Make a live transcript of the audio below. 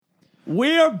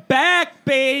We're back,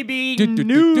 baby.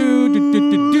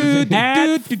 News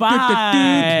at 5.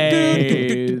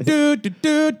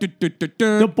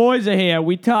 The boys are here.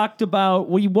 We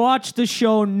watched the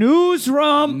show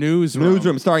Newsroom.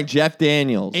 Starring Jeff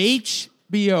Daniels.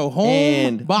 HBO home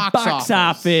And Box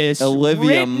office. Olivia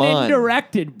Written Munn. and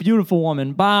directed, beautiful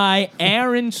woman, by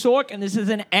Aaron Sorkin. This is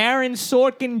an Aaron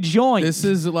Sorkin joint. This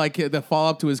is like the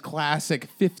follow-up to his classic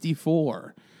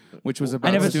 54. Which was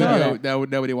about never studio saw that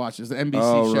nobody watches. The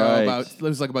NBC show right. about it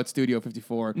was like about Studio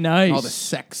 54. Nice. All the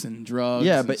sex and drugs.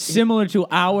 Yeah, but Similar to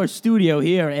our studio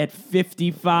here at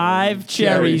 55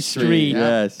 Cherry Street.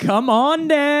 Yes. Come on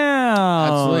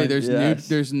down. absolutely. There's yes.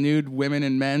 there's nude women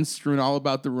and men strewn all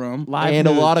about the room. Live and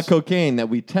a lot of nudes. cocaine that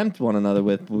we tempt one another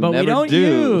with. But we never don't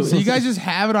do. use. So you guys just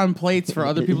have it on plates for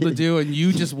other people to do, and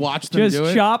you just watch them Just do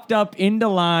it. chopped up into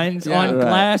lines Yeah. on Right.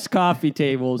 glass coffee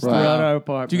tables throughout our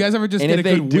apartment. Do you guys ever just And get if a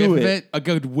they good do whiff of it- it? A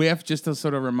good whiff just to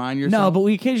sort of remind yourself? No, but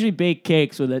we occasionally bake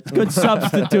cakes with it. It's a good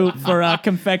substitute for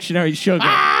confectionery sugar.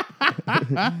 All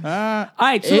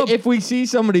right, so If we see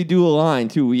somebody do a line,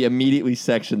 too, we immediately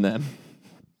section them.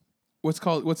 what's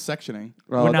sectioning?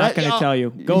 we're not going to tell you.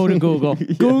 Go to Google.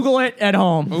 Google it at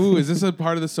home. Ooh, is this a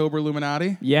part of the sober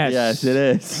Illuminati? Yes. Yes, it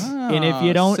is. And if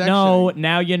you don't know,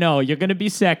 now you know. You're going to be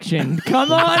sectioned.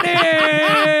 Come on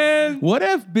in. What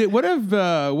if Biggie?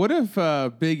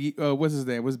 What's his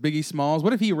name? Was Biggie Smalls?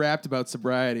 What if he rapped about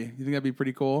sobriety? You think that'd be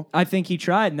pretty cool? I think he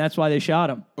tried, and that's why they shot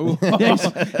him. Ooh.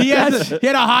 he had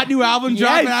a hot new album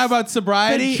dropping Yes. out about The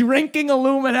sobriety. drinking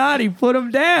Illuminati put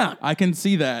him down. I can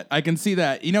see that.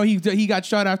 You know, he got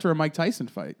shot after a Mike Tyson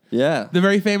fight, Yeah. the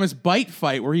very famous bite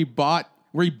fight where he bit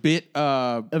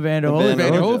Evander Evander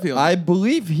Holyfield.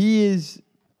 Holyfield.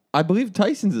 I believe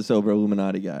Tyson's a sober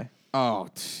Illuminati guy. Oh,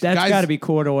 That's got to be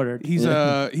court ordered. He's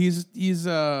an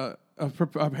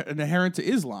adherent to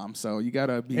Islam, so you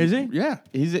gotta be. Is he? Yeah,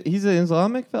 He's an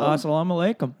Islamic fellow?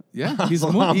 Assalamu alaikum. yeah. He's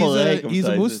Assalamu alaikum, he's a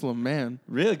Tyson. Muslim man.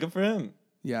 Really? Good for him.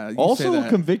 Yeah. You say Also a that.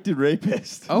 convicted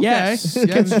rapist. Okay. Yes,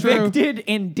 Yeah, it's true. convicted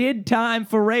and did time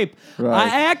for rape. Right.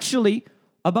 I actually,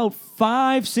 about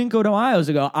 5 Cinco de Mayos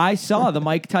ago, I saw the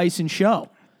Mike Tyson show.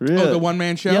 Really? Oh, the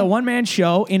one-man show? Yeah, one-man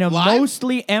show in a Live?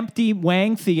 mostly empty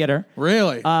Wang Theater.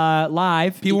 Really?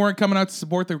 Live. People weren't coming out to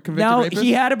support the convicted No, rapist?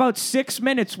 he had about 6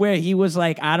 minutes where he was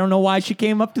like, I don't know why she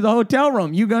came up to the hotel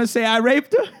room. You gonna say I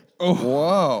raped her?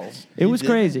 Whoa. It was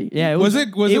crazy. Yeah, Was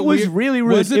it was weird? really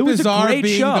rude. Was it was bizarre a great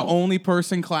being show. the only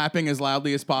person clapping as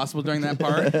loudly as possible during that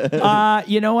part?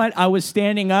 You know what? I was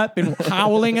standing up and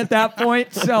howling at that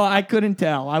point, so I couldn't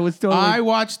tell. I was totally. I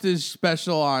watched his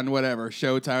special on whatever,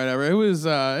 Showtime, whatever. It was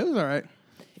all right.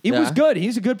 It was Yeah. good.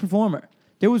 He's a good performer.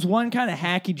 There was one kind of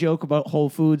hacky joke about Whole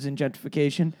Foods and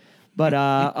gentrification, but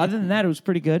other than that, it was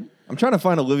pretty good. I'm trying to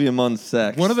find Olivia Munn's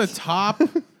sex. One of the top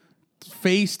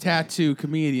face tattoo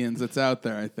comedians that's out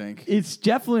there, I think. It's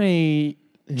definitely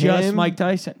just Him? Mike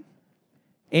Tyson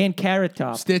and Carrot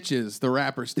Top. Stitches, the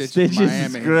rapper Stitches, Stitches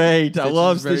Miami. is great. I Stitches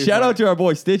love is very Stitches. Shout funny. out to our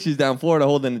boy Stitches down Florida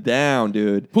holding it down,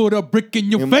 dude. Put a brick in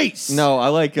your face. No, I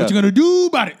like What you gonna do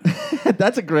about it?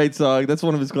 that's a great song. That's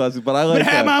one of his classics. But I like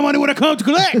But have my money when I come to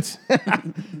collect.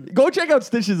 Go check out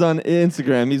Stitches on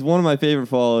Instagram. He's one of my favorite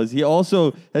followers. He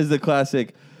also has the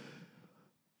classic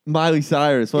Miley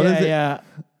Cyrus. What is it? Yeah.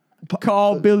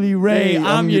 Call Billy Ray. Hey,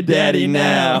 I'm your daddy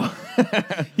now.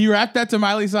 He rapped that to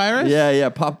Miley Cyrus? Yeah.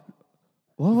 Pop.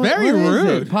 Very what is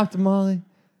rude. it? Pop to Molly.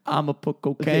 I'ma put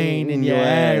cocaine in your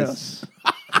ass.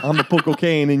 I'm gonna put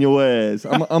cocaine in your ass.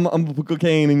 I'm gonna put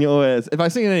cocaine in your ass. If I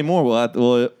sing it anymore,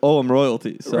 we'll owe him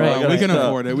royalties. So Right. I gotta We can stop.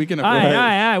 afford it. We can All afford right, it. all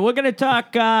right. We're going to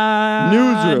talk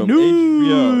Newsroom,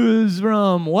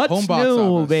 Newsroom. What's Home box new,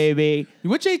 office. baby?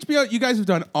 Which HBO? You guys have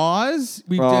done Oz.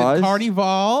 We Oz. did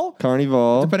Carnival.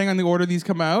 Carnival. Depending on the order these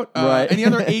come out. Right. Any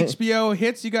other HBO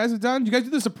hits you guys have done? Do you guys do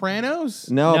The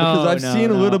Sopranos? No, because I've no, seen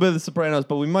a no. little bit of The Sopranos,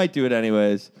 but we might do it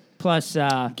anyes. Plus,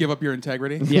 Give up your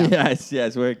integrity. Yeah.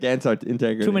 Yes, we're against our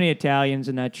integrity. too many Italians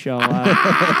in that show.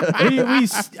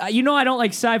 You know I don't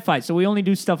like sci-fi, so we only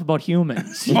do stuff about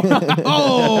humans.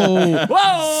 Oh,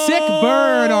 Whoa! sick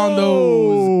burn on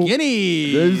those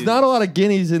guineas. There's not a lot of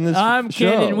guineas in this I'm show.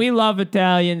 kidding. We love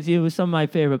Italians. He was some of my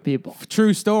favorite people.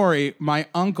 True story. My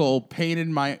uncle painted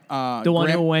my The one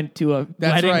who went to a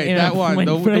That's wedding right, in that a one, the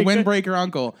windbreaker. windbreaker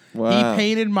uncle. Wow. He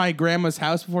painted my grandma's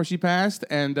house before she passed,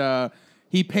 and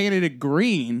he painted it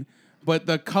green, but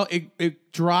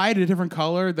it dried a different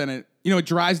color than it. You know, it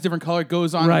dries a different color. It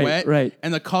goes on Right, wet, right.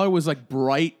 And the color was like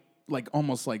bright, like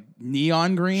almost like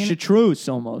neon green. Chartreuse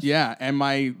almost. Yeah, and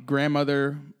my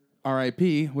grandmother,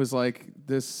 R.I.P., was like,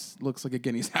 "This looks like a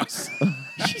Guinea's house."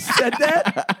 She said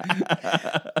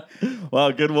that?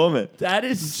 Wow, good woman. That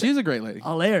is She's a great lady.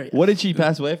 hilarious. What did she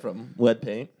pass away from? Lead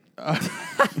paint?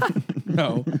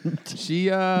 No, she,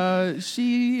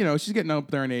 she's getting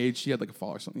up there in age. She had like a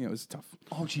fall or something. It was tough.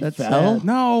 Oh, she That's fell? sad.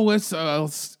 No,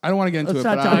 I don't want to get into Let's it.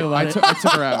 not But talk about it. I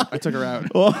took her out. I took her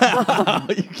out. Wow,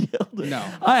 you killed it. No.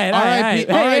 All right.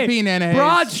 R.I.P. Nana Hayes.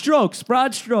 Broad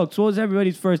strokes. What was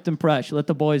everybody's first impression? Let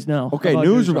the boys know. Okay, about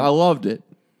Newsroom. I loved it.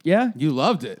 Yeah? You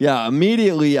loved it. Yeah,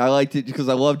 immediately I liked it because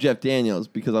I love Jeff Daniels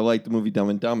because I liked the movie Dumb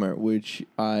and Dumber, which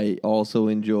I also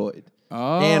enjoyed.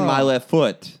 Oh. And My Left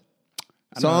Foot.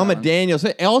 So I'm a Daniels.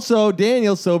 Also,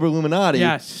 Daniels Sober Illuminati.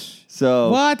 Yes.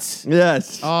 So What?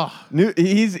 Yes. Oh.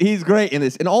 He's great in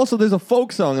this. And also there's a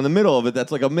folk song in the middle of it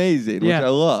that's like amazing, which Yeah. I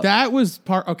love. That was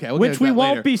part. Okay, we'll Which get to we that won't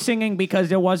later. be singing because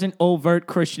there wasn't overt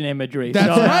Christian imagery.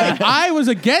 That's So- right. I was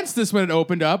against this when it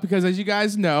opened up because, as you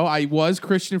guys know, I was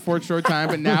Christian for a short time,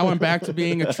 but now I'm back to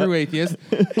being a true atheist.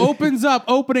 Opens up,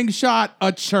 opening shot,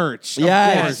 a church. Of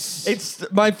Yes. course.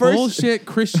 It's my first Bullshit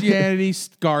Christianity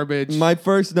garbage. My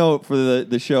first note for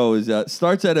the show is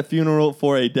starts at a funeral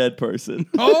for a dead person.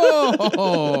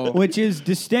 Oh. Which is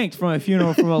distinct from a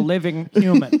funeral from a living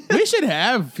human. We should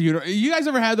have funeral. You guys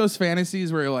ever had those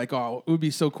fantasies where you're like, oh, it would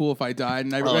be so cool if I died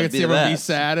and I it'd could be see the everyone be best.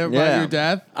 sad about Yeah. your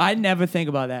death? I never think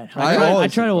about that. I I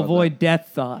always try think to about avoid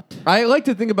death thought. I like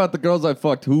to think about the girls I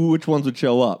fucked. Which ones would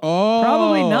show up? Oh.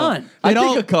 Probably none. I They'd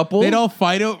think a couple. They'd all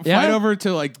fight Yeah. over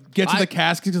to like get to the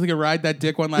casket so they could ride that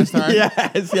dick one last time.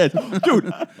 Yes,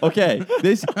 dude. Okay,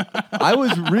 I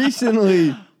was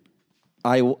recently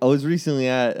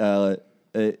at.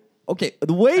 Okay,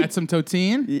 the way At some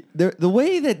Totine. the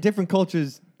way that different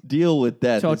cultures deal with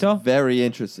death Toto? is very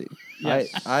interesting. Yes.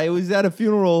 I was at a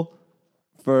funeral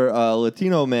for a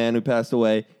Latino man who passed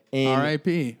away. And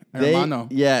R.I.P. they- Hermano.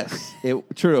 Yes,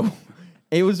 true.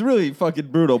 It was really fucking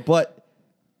brutal, but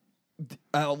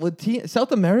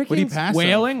South Americans, What did he pass?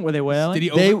 Wailing? Were they wailing? Did he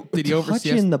they did he oversee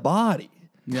us? touching the body.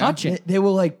 Yeah. touching? They were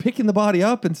like picking the body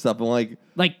up and stuff, and like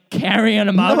Like carrying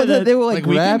him out no, of the... they were like Like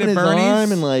Weekend grabbing at his Bernie's?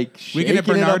 arm and like Weekend at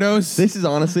shaking it up. Bernardo's? This is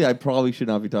honestly, I probably should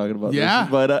not be talking about Yeah.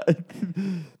 this, but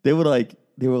they were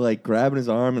like grabbing his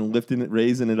arm and lifting it,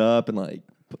 raising it up, and like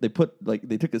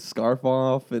they took his scarf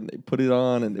off and they put it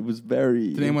on, and it was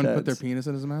very. Did anyone put their intense. penis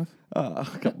in his mouth? Oh,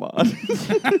 come on.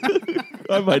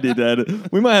 I might need to edit.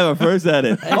 We might have a first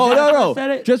edit. Oh, no. First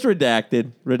edit? Just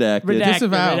redacted.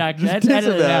 Disavow. That's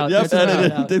edited out. Yep, Disavow.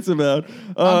 edited. Disavowed.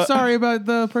 I'm sorry about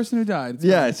the person who died. It's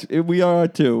Yes, we are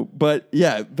too. But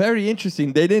yeah, very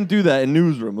interesting. They didn't do that in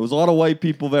Newsroom. It was a lot of white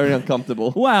people very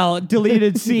uncomfortable. Well,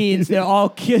 deleted scenes. They're all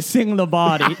kissing the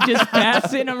body, just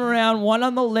passing them around, one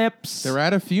on the lips. They're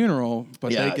at a funeral,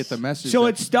 but they Yes. get the message. So that-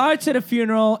 it starts at a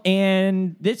funeral,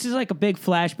 and this is like a big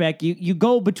flashback. You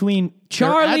go between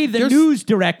Charlie, the news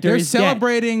director, They're is dead.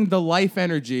 celebrating the life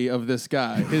energy of this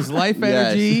guy. His life Yes.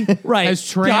 energy Right, has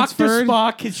transferred. Dr.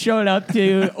 Spock has shown up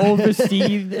to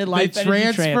oversee the They life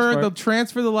energy transfer. they'll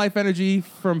transfer the life energy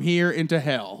from here into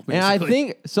hell. And I basically.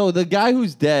 think so. The guy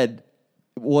who's dead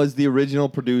was the original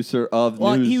producer of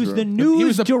Well, Newsroom. he was the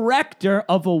news director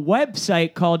of a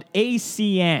website called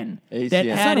ACN. ACN. That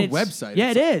It's had not a its- website.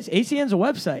 Yeah, it is. ACN's a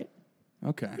website.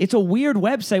 Okay. It's a weird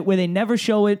website where they never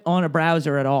show it on a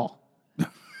browser at all.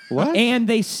 what? And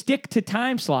they stick to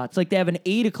time slots. Like they have an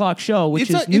 8 o'clock show, which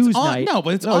It's is news on, night. No,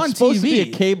 but it's No, on it's supposed TV. to be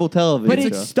a cable television But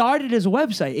it show. started as a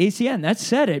website, ACN. That's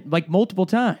said it like multiple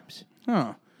times.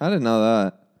 Huh. I didn't know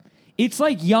that. It's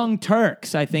like Young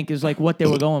Turks, I think, is like what they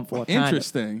were going for. kind of.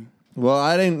 Interesting. Well,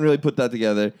 I didn't really put that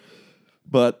together,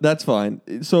 but that's fine.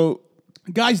 So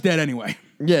Guy's dead anyway.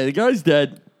 yeah, the guy's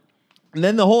dead. And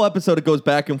then the whole episode, it goes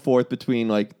back and forth between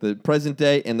like the present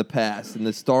day and the past and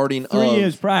the starting 3 of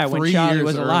years prior when 3 Charlie years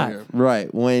was alive. earlier.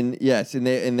 right when yes, and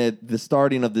the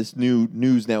starting of this new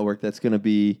news network that's going to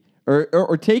be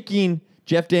or taking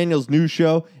Jeff Daniels' news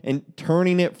show and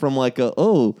turning it from like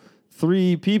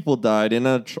 3 people died in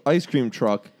a ice cream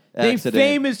truck They accident.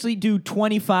 famously do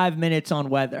 25 minutes on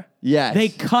weather. Yes. They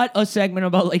cut a segment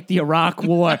about like the Iraq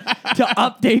War to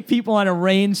update people on a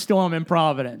rainstorm in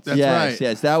Providence. That's yes, right.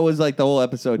 yes, that was like the whole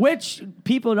episode. Which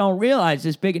people don't realize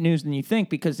is bigger news than you think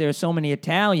because there are so many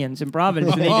Italians in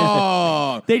Providence. And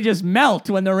Oh, they just melt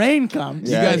when the rain comes.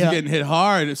 you Yeah. guys are getting hit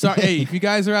hard. Sorry, hey, if you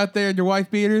guys are out there and your wife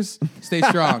beaters, stay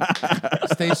strong.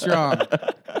 Stay strong.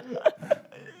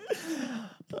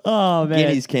 Oh, man.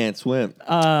 Guineas can't swim.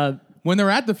 When they're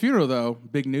at the funeral, though,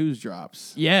 big news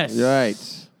drops. Yes. Right.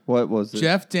 What was it?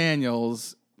 Jeff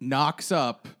Daniels knocks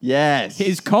up Yes.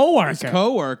 His coworker,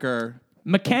 coworker,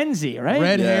 Mackenzie, right?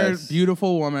 red-haired, Yes.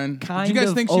 beautiful woman. Kind Did you guys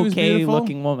of think she was okay beautiful?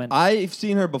 looking woman. I've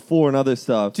seen her before and other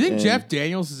stuff. Do you think and- Jeff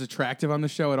Daniels is attractive on the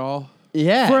show at all?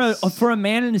 Yes. For a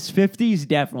man in his 50s,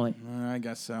 definitely. I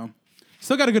guess so.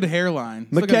 Still got a good hairline.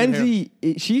 Still got a good hair- Mackenzie,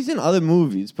 she's in other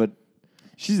movies, but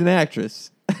she's an actress.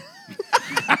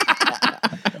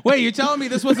 Wait, you're telling me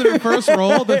this wasn't her first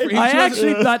role? I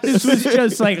actually thought this was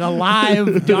just like a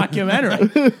live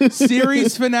documentary.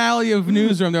 Series finale of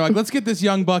Newsroom. They're like, let's get this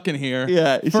young buck in here.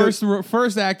 Yeah,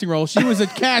 First acting role. She was a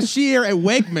cashier at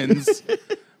Wegmans,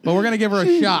 but we're gonna give her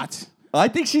a shot. I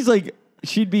think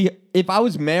she'd be, if I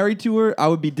was married to her, I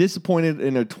would be disappointed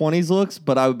in her 20s looks,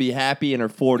 but I would be happy in her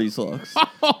 40s looks.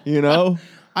 You know?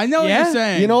 I know what Yeah. you're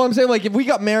saying. You know what I'm saying? Like, if we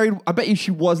got married, I bet you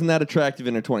she wasn't that attractive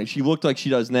in her 20s. She looked like she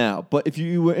does now. But if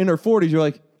you were in her 40s, you're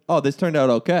like, oh, this turned out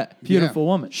okay. Beautiful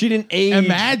woman. She didn't age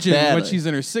Imagine badly. when she's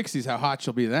in her 60s, how hot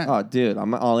she'll be then. Oh, dude,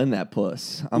 I'm all in that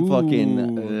puss. I'm Ooh.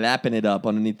 fucking lapping it up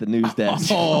underneath the news desk.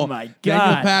 Oh, my Then God.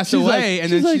 you'll pass She's away, like- and she's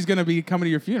then like- she's gonna be coming to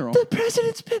your funeral. The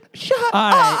president's been shot.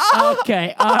 All right.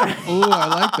 Okay. All right. Ooh, I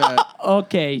like that.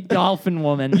 Okay. Dolphin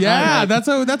woman. Yeah, All right. that's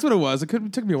what it was. It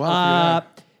took me a while to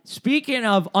figure it out. Speaking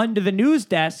of under the news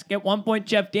desk, at one point,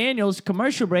 Jeff Daniels,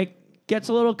 commercial break, gets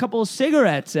a little couple of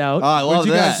cigarettes out. Oh, I love What'd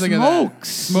you guys that. think of that? Smokes.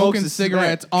 Smoking Smokes a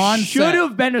cigarettes cigarette. on Should set.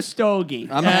 have been a stogie.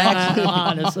 I'm actually-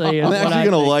 honestly, is I'm what I actually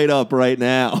going to think. light up right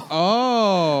now.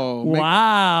 Oh,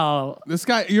 Wow. this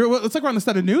guy. It's like we're on the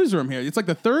set of Newsroom here. It's like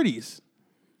the 30s.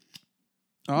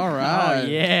 All right. Oh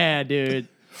yeah, dude.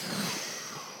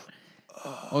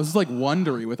 Oh, this is like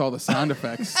Wondery with all the sound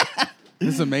effects.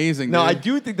 This is amazing. No, dude. I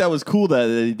do think that was cool that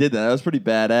he did that. That was pretty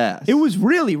badass. It was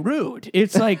really rude.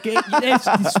 It's like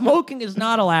smoking is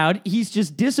not allowed. He's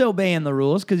just disobeying the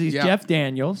rules because he's Yeah. Jeff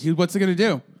Daniels. What's it gonna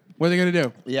do? What are they gonna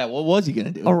do? Yeah, what was he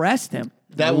going to do? Arrest him.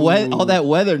 All that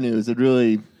weather news, it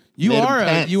really You made him are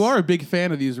tense. you are a big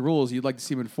fan of these rules. You'd like to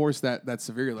see them enforce that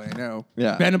severely. I know.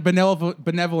 Yeah. Benevolent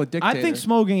dictator. I think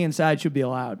smoking inside should be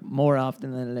allowed more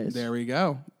often than it is. There we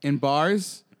go. In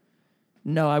bars.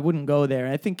 No, I wouldn't go there.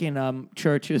 I think in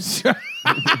churches,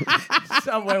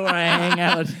 somewhere where I hang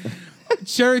out.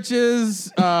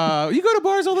 Churches, you go to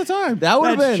bars all the time. That would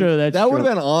have That's been true, that's that would have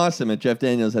true. been awesome if Jeff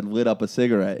Daniels had lit up a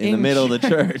cigarette in the In middle of the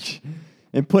church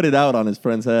and put it out on his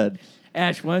friend's head.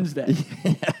 Ash Wednesday.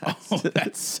 Oh,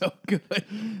 that's so good.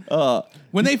 Uh,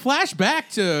 When they flash back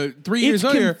to 3 years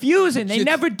It's earlier, confusing. They shit.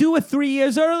 never do it 3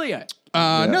 years earlier.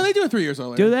 no, they do it 3 years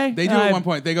earlier. Do they? They do at one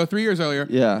point. They go 3 years earlier.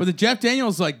 Yeah. But the Jeff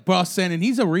Daniels like busts in, and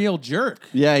he's a real jerk.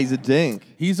 yeah, he's a dink.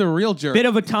 He's a real jerk. Bit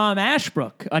of a Tom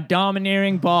Ashbrook, a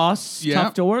domineering boss, Yeah.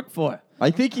 tough to work for. I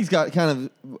think he's got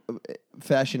kind of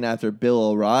fashioned after Bill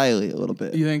O'Reilly a little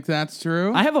bit. You think that's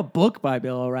true? I have a book by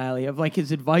Bill O'Reilly of like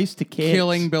his advice to kids.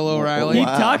 Killing Bill O'Reilly. He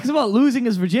Wow. talks about losing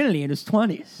his virginity in his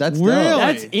 20s. That's Really? dope.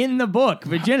 That's in the book,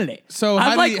 Virginity. So I've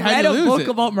how'd like he- how'd read he a lose book it?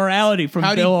 about morality from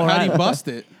How'd he Bill O'Reilly. bust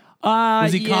it?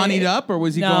 Was he connied up or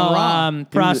was he going wrong?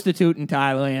 Prostitute in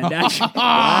Thailand. Actually.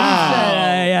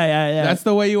 Yeah. That's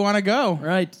the way you want to go.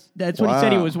 right. That's what he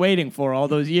said he Wow. was waiting for all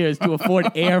those years to afford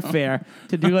airfare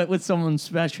to do it with someone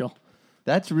special.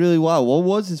 That's really wild. What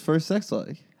was his first sex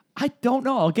like? I don't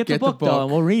know. I'll get the Get the book though, book.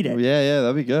 and we'll read it. Yeah,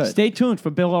 that'd be good. Stay tuned for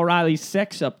Bill O'Reilly's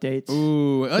sex updates.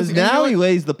 Ooh. Because now he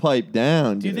lays the pipe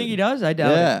down. Do you think he does? I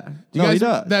doubt Yeah. it. You No, guys, he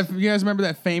does. You guys remember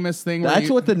that famous thing? Where That's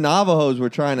what the Navajos were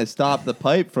trying to stop the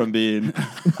pipe from being.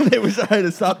 They were trying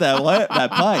to stop that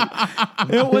pipe.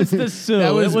 It was the Sioux.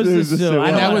 That was- it was it the was the Sioux. Sioux. I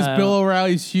And that don't was know. Bill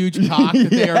O'Reilly's huge cock that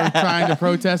they were trying to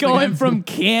protest Going against. from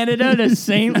Canada to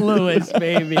St. Louis,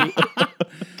 baby.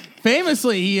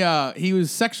 Famously, he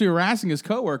was sexually harassing his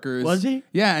coworkers. Was he?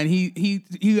 Yeah, and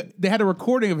they had a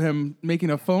recording of him making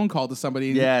a phone call to somebody.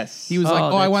 and Yes. He was like, Oh, "Oh,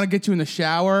 I that's- want to get you in the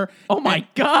shower." Oh my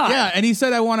God. Yeah, and he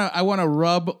said, "I want to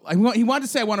rub." He wanted to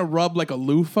say, "I want to rub like a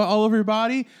loofah all over your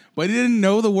body," but he didn't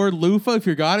know the word loofah. If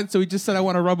you got it, so he just said, "I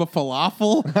want to rub a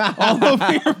falafel all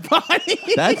over your body."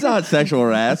 That's not sexual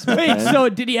harassment. Wait, man. so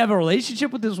did he have a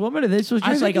relationship with this woman, or this was I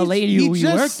just think like a lady who he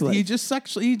worked with? He just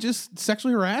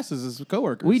sexually harasses his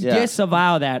coworkers. We Yeah.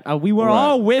 disavow that. We were Right.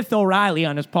 all with O'Reilly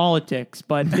on his politics,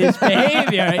 but his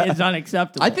behavior is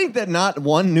unacceptable. I think that not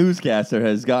one newscaster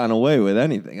has gotten away with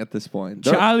anything at this point.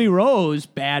 Charlie Rose,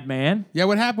 bad man. Yeah,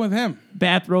 what happened with him?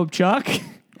 Bathrobe Chuck.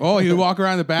 Oh, he would walk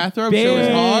around the bathrobe, show his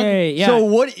hog. Yeah. So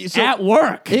what? So At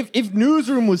work. if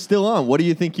Newsroom was still on, what do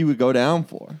you think you would go down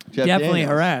for? Jeff Definitely Daniels?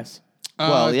 harass.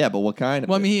 Well, yeah, but what kind of?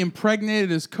 Well, I it? mean, he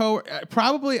impregnated his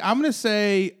probably, I'm going to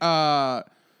say,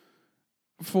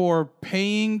 for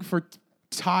paying for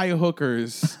Thai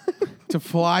hookers to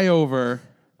fly over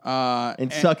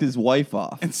and suck his wife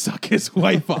off. and suck his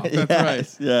wife off. That's right.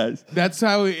 Yes, yes. That's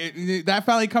how that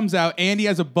finally comes out. Andy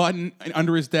has a button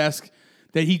under his desk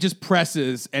that he just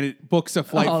presses, and it books a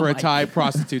flight Oh for a my Thai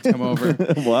prostitute to come over.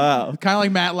 Wow. Kind of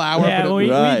like Matt Lauer. Yeah, but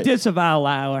we Right. disavow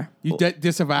Lauer. you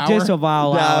disavour. Disavow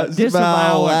Lauer.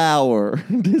 Disavow hour.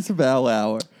 Disavow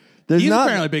hour. There's He's not.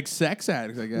 apparently a big sex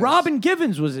addict, I guess. Robin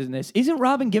Givens was in this. Isn't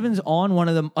Robin Givens on one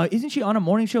of them? Isn't she on a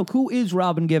morning show? Who is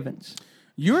Robin Givens?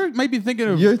 You might be thinking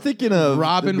of You're thinking of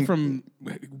Robin from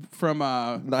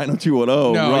 90210.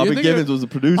 No, you're Robin thinking Givens of- was the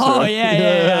producer. Oh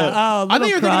yeah. Oh, I think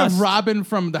you're thinking Cross. of Robin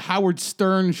from the Howard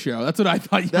Stern show. That's what I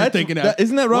thought you were thinking of.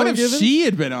 Isn't that Robin What if Givens? she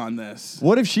had been on this?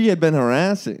 What if she had been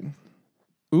harassing?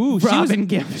 Ooh, Robin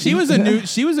Givens. She was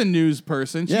a news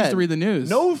person. She used to read the news.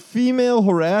 No female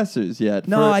harassers yet.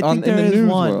 No, I think in there the is news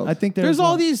one. world. I think There's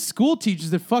all one. these school teachers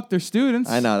that fuck their students.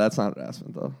 I know that's not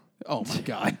harassment though. Oh my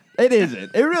god. It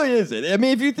isn't. It really isn't. I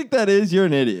mean, if you think that is, you're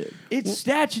an idiot, It's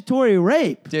statutory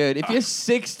rape. dude. If you're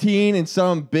 16 and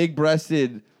some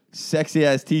big-breasted,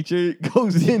 sexy-ass teacher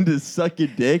goes in to suck your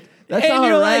dick, that's And not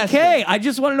you're harassment. like, hey, I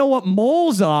just want to know what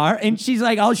moles are. And she's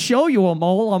like, I'll show you a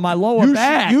mole on my lower You sh-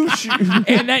 back. you sh-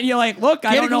 And then you're like, look,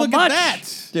 I Get don't a know look much. at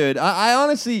that. dude, I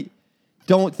honestly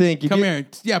don't think. Come here.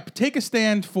 Yeah, take a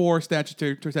stand for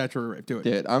statutory rape. Do it.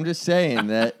 Dude, I'm just saying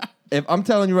that if I'm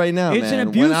telling you right now, It's man, an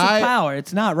abuse when of I, power.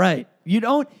 It's not right. You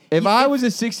don't. if I was a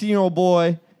 16-year-old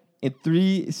boy and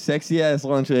 3 sexy-ass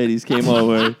lunch ladies came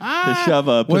over to shove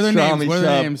a What are their pastrami names? What are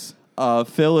their shove, names?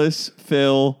 Phyllis,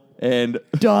 Phil, and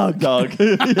Doug. Doug.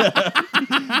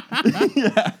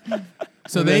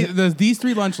 So these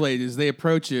 3 lunch ladies, they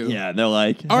approach you. Yeah, they're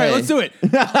like, All right, hey. let's do it.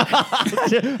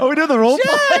 Are we doing the role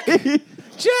play?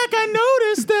 Jack, I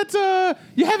noticed that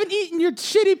you haven't eaten your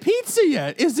shitty pizza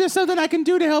yet. Is there something I can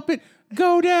do to help it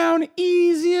go down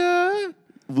easier?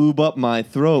 Lube up my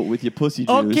throat with your pussy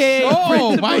juice. Okay.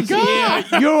 Oh, my principal's God.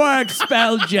 here. You are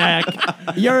expelled, Jack.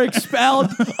 You're expelled.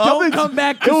 Don't come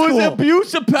back to It was school.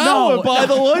 abuse of power No. by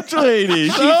the lunch lady. She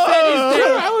said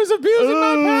Sure, I was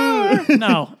abusing my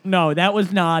power. No, that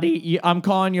was naughty. I'm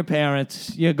calling your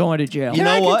parents. You're going to jail. You Can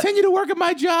know I what? continue to work at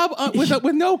my job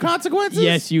with no consequences?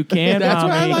 Yes, you can. That's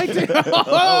what I Mommy. like to.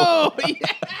 Oh, yeah.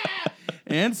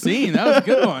 And scene. That was a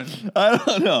good one. I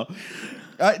don't know.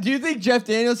 Do you think Jeff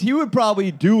Daniels, he would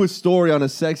probably do a story on a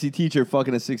sexy teacher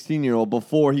fucking a 16-year-old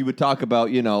before he would talk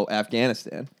about,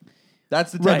 Afghanistan?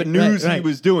 That's the type Right, of news right, he right.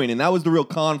 was doing, and that was the real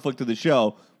conflict of the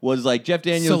show, was like Jeff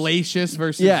Daniels... Salacious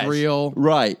versus Yes, real.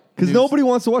 Right. Because news. nobody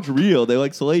wants to watch real. They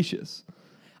like salacious.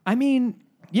 I mean,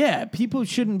 yeah, people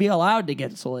shouldn't be allowed to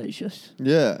get salacious.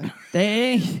 Yeah.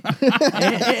 They,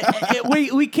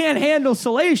 we can't handle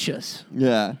salacious.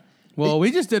 Yeah. Well,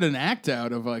 we just did an act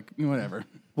out of whatever.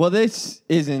 Well, this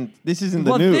isn't the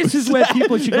Well, news. this is where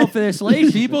people should go for their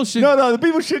salacious. People should. No, the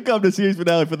people should come to series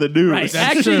finale for the news. Right.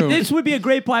 That's Actually, true. this would be a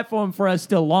great platform for us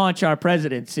to launch our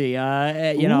presidency.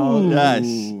 Yes.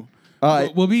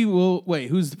 Wait,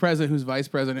 who's the president? Who's vice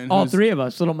president? All who's, 3 of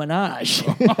us, little menage.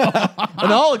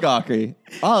 An oligarchy.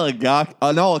 An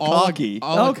oligarchy. Oligarchy.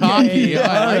 Okay. Yeah,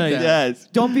 I like Alright. that. Yes.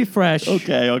 Don't be fresh.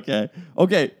 Okay.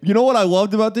 You know what I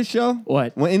loved about this show?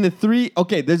 What? When in the 3,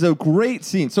 there's a great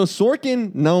scene. So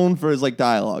Sorkin, known for his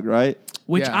dialogue, right?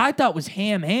 Which Yeah. I thought was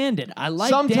ham-handed. I liked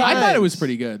Sometimes- it. I thought it was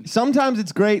pretty good. Sometimes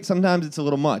it's great, sometimes it's a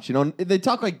little much. They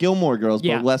talk like Gilmore Girls,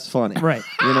 Yeah. but less funny. Right.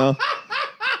 You know?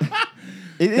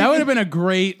 That would have been a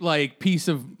great piece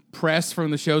of press from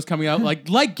the shows coming out,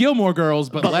 like Gilmore Girls,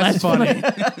 but less funny.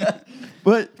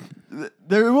 But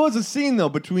there was a scene though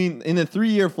in the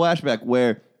 3-year flashback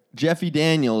where Jeffy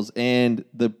Daniels and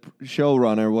the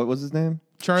showrunner, what was his name?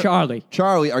 Charlie.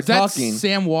 Charlie are Is that talking.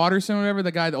 Sam Waterson, or whatever,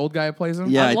 the old guy who plays him?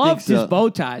 Yeah, I I loved think so. his bow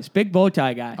ties. Big bow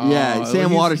tie guy. Yeah, Oh, Sam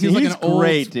he's Waterson. like He's an old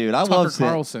great, dude. I Tucker love Sam.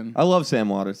 Carlson. I love Sam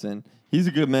Waterson. He's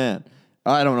a good man.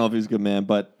 I don't know if he's a good man,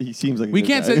 but he seems like a We good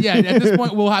can't guy. say, at this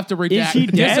point, we'll have to Is he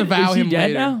dead? disavow Is he him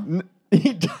dead later. now?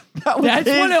 That was That's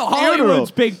his one of funeral.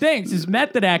 Hollywood's big things. Is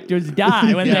method actors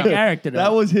die when their character dies.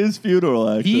 That was his funeral,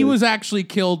 actually. He was actually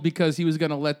killed because he was going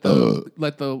to let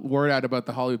the word out about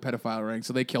the Hollywood pedophile ring,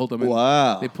 so they killed him. And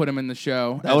Wow. They put him in the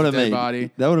show. That would as have a dead been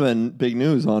body. That would have been big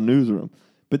news on Newsroom.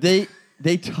 But they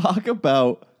talk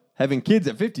about having kids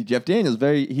at 50. Jeff Daniels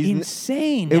he's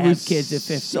insane to It have was kids at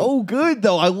 50. so good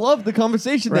though. I love the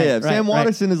conversation Right, they have. right, Sam right.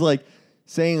 Waterson is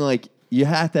saying you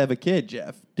have to have a kid,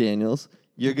 Jeff Daniels.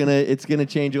 It's gonna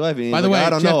change your life. And he's By the like, way, I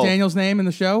don't Jeff know. Daniels' name in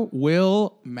the show,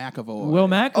 Will McAvoy. Will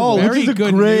McAvoy. Oh, Very which is a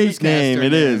good great newscaster name. It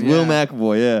name, is Will yeah.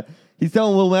 McAvoy. Yeah, he's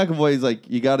telling Will McAvoy, he's like,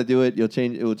 you got to do it.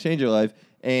 It will change your life.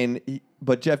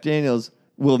 But Jeff Daniels,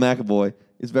 Will McAvoy,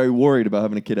 is very worried about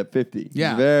having a kid at 50. Yeah.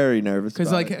 He's very nervous Because,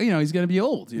 about it. he's going to be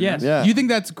old. Yes. Yeah. You think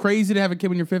that's crazy to have a kid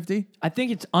when you're 50? I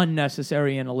think it's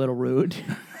unnecessary and a little rude.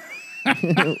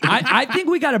 I think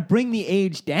we got to bring the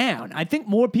age down. I think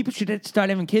more people should start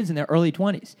having kids in their early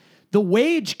 20s. The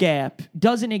wage gap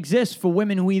doesn't exist for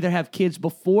women who either have kids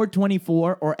before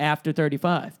 24 or after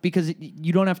 35 because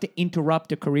you don't have to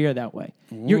interrupt a career that way.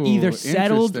 You're either Ooh,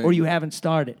 settled interesting. or you haven't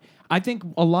started. I think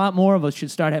a lot more of us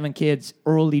should start having kids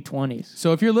early 20s.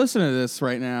 So if you're listening to this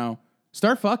right now,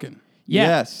 start fucking. Yeah.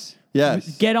 Yes.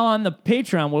 Yes. Get on the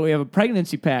Patreon where we have a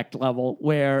pregnancy pact level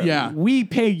where we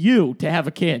pay you to have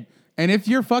a kid. And if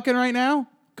you're fucking right now,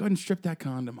 go ahead and strip that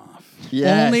condom off.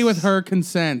 Yes. Only with her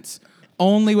consent.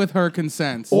 Only with her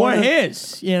consent. Or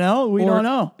his, we don't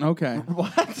know. Okay.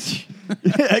 What?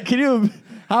 Can you?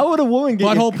 How would a woman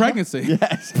get Butthole pregnancy.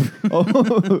 Yes.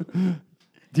 Oh,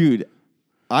 dude,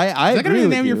 I Is that going to agree be the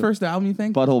with name of your you. first album, you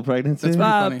think? Butthole pregnancy. That's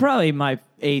funny. Probably my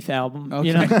 8th album.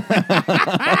 Okay.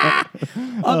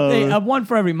 Update, one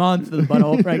for every month of the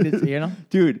butthole pregnancy.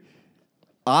 Dude,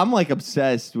 I'm like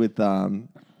obsessed with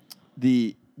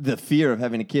the fear of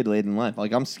having a kid late in life.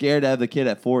 Like I'm scared to have the kid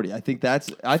at 40. I think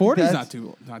 40's not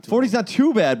too 40's not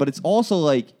too bad, but it's also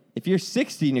like if you're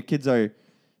 60 and your kids are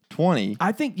 20.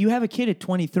 I think you have a kid at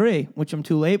 23, which I'm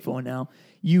too late for now.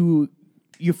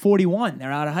 You're 41.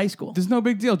 They're out of high school. There's no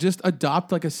big deal. Just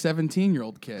adopt like a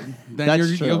 17-year-old kid. Then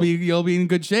That's true. You'll be in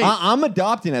good shape. I'm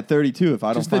adopting at 32 if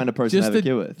I don't find a person to have a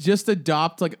kid with. Just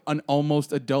adopt like an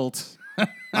almost adult.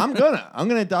 I'm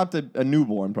gonna adopt a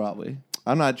newborn probably.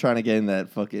 I'm not trying to get in that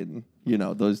fucking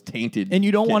those tainted. And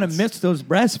you don't want to kids. miss those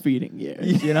breastfeeding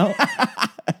years,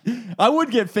 I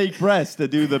would get fake breasts to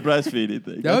do the breastfeeding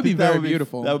thing. That would be very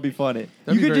beautiful. That would be funny. That'd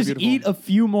You be could very just beautiful. eat a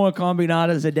few more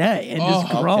combinadas a day and just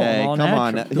grow Okay, all come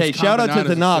on. natural. Hey, shout out to combinadas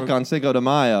the are Knock so- on Cinco de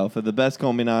Mayo for the best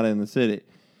combinada in the city,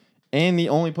 and the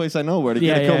only place I know where to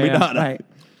get a Yeah, combinada. right.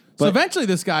 So eventually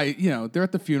this guy, they're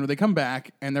at the funeral. They come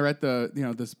back and they're at the,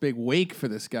 this big wake for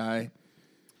this guy.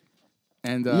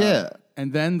 And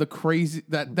and then the crazy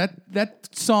that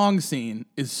song scene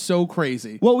is so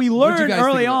crazy. Well, we What'd you learned guys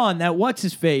early think of it? on that what's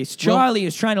his face, Charlie,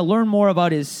 is trying to learn more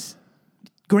about his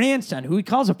grandson, who he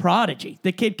calls a prodigy.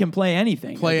 The kid can play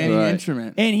anything. Play any Right.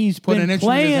 instrument. And he's Put an been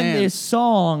instrument in his playing hand. this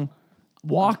song,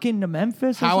 Walking to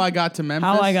Memphis. or How I something? Got to Memphis.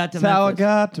 How I Got to That's how I Memphis.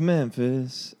 got to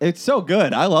Memphis. It's so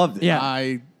good. I loved it.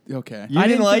 Yeah. Okay. You I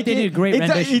didn't didn't like think they it? did a great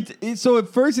rendition. So at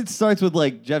first it starts with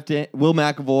like Will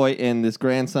McAvoy and this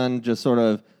grandson just sort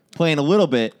of playing a little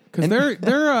bit. Because they're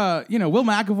Will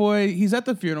McAvoy, he's at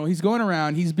the funeral, he's going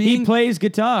around, He plays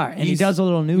guitar and he does a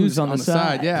little news on the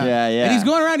side. yeah. Yeah. And he's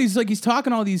going around, he's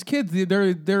talking to all these kids.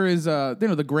 There is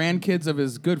the grandkids of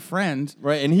his good friend.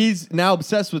 Right, and he's now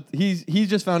obsessed with he's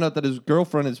just found out that his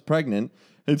girlfriend is pregnant,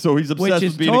 and so he's obsessed Which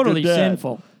is with being totally a good dad.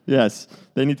 sinful. Yes,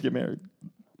 they need to get married.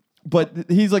 But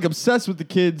he's like obsessed with the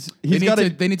kids. They He's got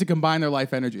need to combine their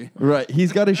life energy. right.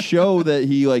 He's got to show that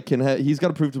he like can. He's got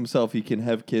to prove to himself he can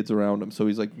have kids around him. So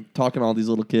he's like talking to all these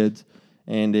little kids,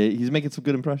 and he's making some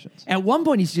good impressions. At one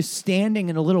point, he's just standing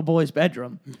in a little boy's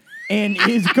bedroom, and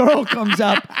his girl comes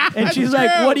up, and she's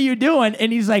like, "What are you doing?"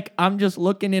 And he's like, "I'm just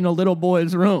looking in a little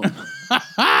boy's room."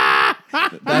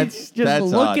 That's Just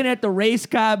looking odd. at the race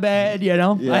car bed,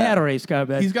 Yeah. I had a race car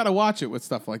bed. He's got to watch it with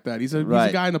stuff like that. He's a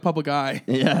Right. guy in the public eye.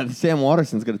 Yeah, Sam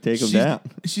Waterston's gonna take him down.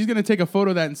 She's going to take a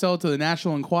photo of that and sell it to the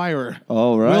National Enquirer.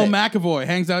 Oh right, Will McAvoy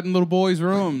hangs out in little boys'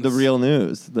 rooms. the Real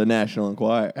News, the National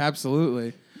Enquirer.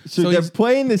 Absolutely. So they're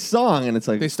playing this song, and it's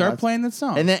like they start playing this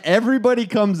song. and then everybody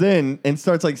comes in and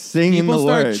starts like singing people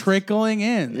the start words. trickling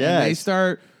in. Yes. And they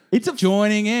start It's a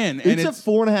joining in. And It's a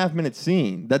 4.5 minute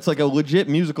scene. That's like a legit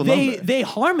musical number. They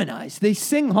harmonize. They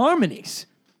sing harmonies.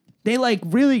 They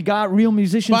really got real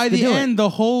musicians by to the do end, it. the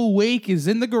whole wake is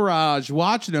in the garage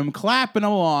watching them, clapping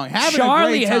along, having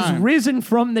Charlie a great time. has risen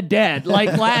from the dead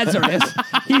like Lazarus.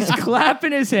 He's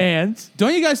clapping his hands.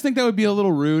 Don't you guys think that would be a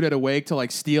little rude at a wake to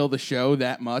steal the show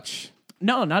that much?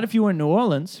 No, not if you were in New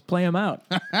Orleans. Play him out.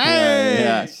 Hey!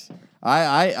 Yes.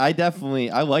 I definitely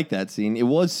I like that scene. It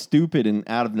was stupid and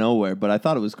out of nowhere, but I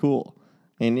thought it was cool.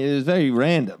 And it was very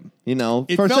random, It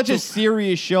for felt such a so-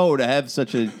 serious show to have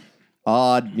such a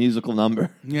odd musical number.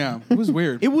 Yeah, it was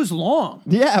weird. It was long.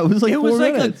 Yeah, it was like It 4 was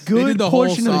like minutes. a They did good the whole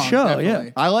portion of the song, show. definitely.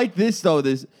 Yeah. I like this though.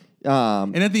 This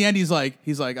And at the end, he's like,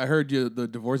 I heard the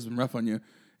divorce has been rough on you.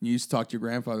 You used to talk to your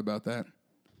grandfather about that.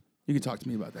 You can talk to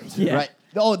me about that too. Yeah. right.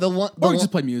 Oh, the one. Or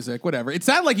just play music, whatever. It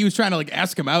sounded like he was trying to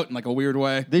ask him out in a weird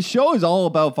way. This show is all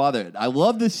about fatherhood. I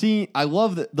love the scene. I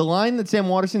love the line that Sam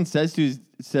Waterston says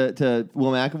to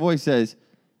Will McAvoy says,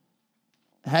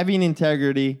 "Having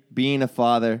integrity, being a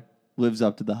father, lives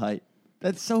up to the hype."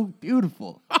 That's so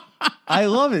beautiful. I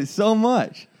love it so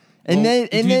much. And Do you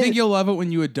then think you'll love it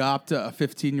when you adopt a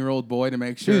 15-year-old boy to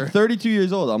make sure? dude, 32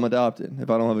 years old, I'm adopted if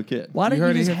I don't have a kid. Why don't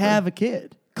heard you it just here have a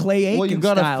kid? Clay Aiken Well, you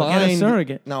gotta style. find Get a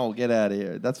surrogate. No, get out of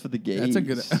here. That's for the gays. That's a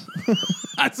good.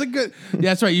 That's a good. Yeah,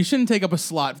 that's right. You shouldn't take up a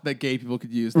slot that gay people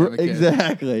could use to have a kid.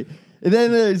 Exactly. And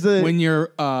then there's the When you're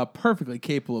perfectly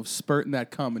capable of spurting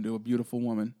that cum into a beautiful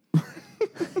woman.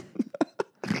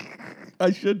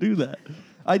 I should do that.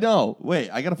 I know. Wait,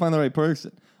 I gotta find the right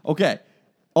person. Okay.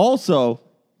 Also,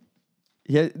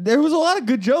 Yeah, there was a lot of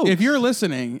good jokes. If you're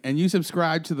listening and you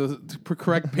subscribe to the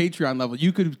correct Patreon level,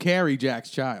 you could carry Jack's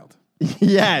child.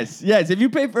 yes. If you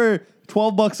pay for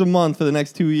 $12 a month for the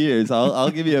next 2 years,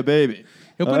 I'll give you a baby.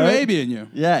 He'll put a baby in you.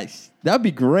 Yes, that'd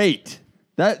be great.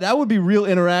 That would be real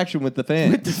interaction with the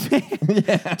fans.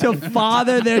 To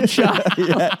father their child.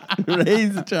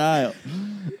 Raise a child.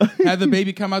 Have the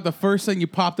baby come out. The first thing you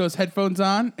pop those headphones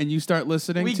on and you start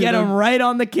listening. We get them right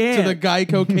on the can. To the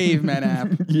Geico Caveman app.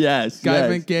 Yes.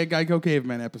 Geico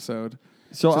Caveman episode.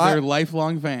 So they're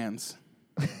lifelong fans.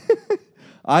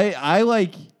 I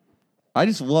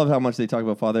just love how much they talk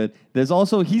about fatherhood. There's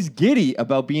also, he's giddy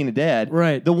about being a dad.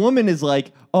 Right. The woman is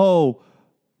like, oh,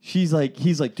 he's like,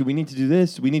 do we need to do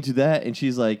this? Do we need to do that? And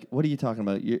she's like, what are you talking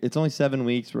about? It's only 7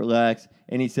 weeks. Relax.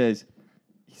 And he says,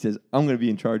 I'm going to be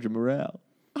in charge of morale.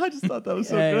 I just thought that was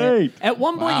so great. At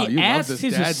one point, he asks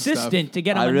his assistant stuff. to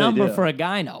get him a number for a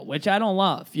gyno, which I don't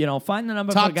love. Find the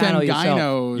number Top for a gyno 10 yourself.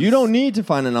 gynos. You don't need to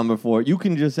find a number for it. You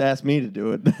can just ask me to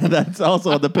do it. That's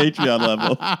also on the Patreon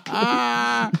level.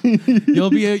 You'll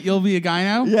be a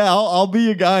gyno? Yeah, I'll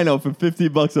be a gyno for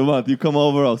 $50 a month. You come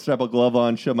over, I'll strap a glove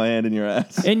on, shove my hand in your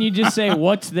ass. And you just say,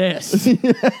 "What's this?"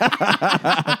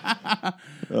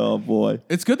 Oh boy.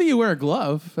 It's good that you wear a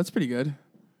glove. That's pretty good.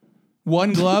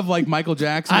 One glove like Michael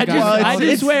Jackson. I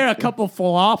just wear a couple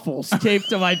falafels taped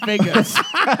to my fingers.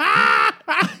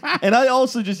 And I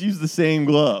also just use the same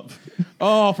glove.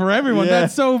 Oh, for everyone. Yeah.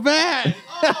 That's so bad.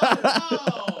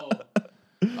 Oh,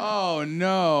 no. Oh,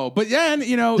 no. But yeah, and,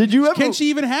 can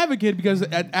she even have a kid? Because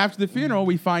after the funeral,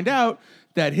 we find out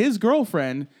that his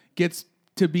girlfriend gets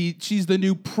to be, she's the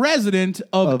new president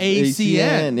of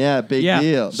ACN. Yeah, big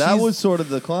deal. That was sort of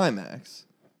the climax.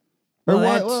 Well,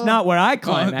 that's not where I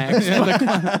climaxed.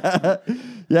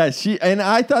 Yeah, and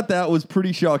I thought that was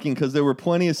pretty shocking because there were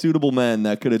plenty of suitable men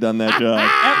that could have done that job.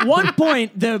 At one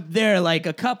point, they're like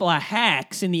a couple of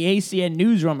hacks in the ACN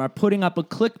newsroom are putting up a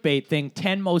clickbait thing,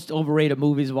 10 most overrated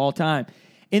movies of all time.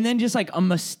 And then just like a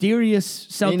mysterious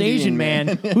South Asian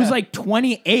man who's like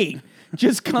 28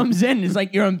 just comes in and is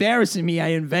like, "You're embarrassing me. I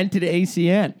invented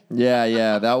ACN."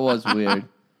 Yeah, that was weird.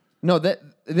 No, that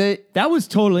was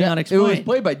totally unexplained. It was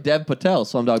played by Dev Patel,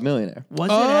 Slumdog Millionaire. Was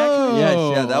it actually?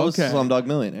 Yes, that was Slumdog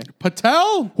Millionaire.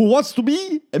 Patel? Who wants to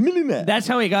be a millionaire? That's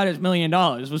how he got his $1 million,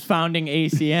 was founding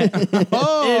ACN.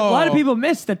 A lot of people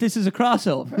miss that this is a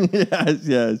crossover.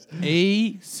 Yes.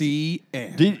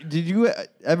 ACN. Did you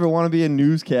ever want to be a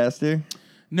newscaster?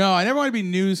 No, I never want to be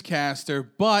newscaster,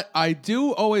 but I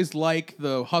do always like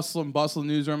the hustle and bustle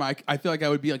newsroom. I feel like I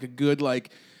would be like a good,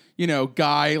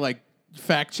 guy,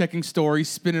 fact-checking stories,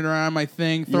 spinning around my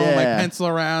thing, throwing my pencil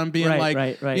around, being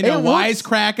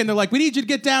wisecracking. They're like, "We need you to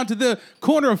get down to the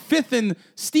corner of 5th and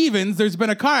Stevens. There's been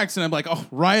a car accident." I'm like, "Oh,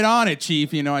 right on it,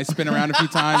 Chief." I spin around a few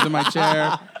times in my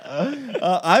chair.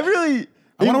 I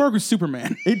want to work with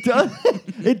Superman. It does.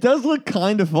 It does look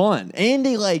kind of fun, and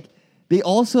they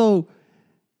also.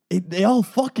 They all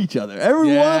fuck each other. Every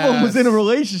one of them was in a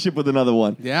relationship with another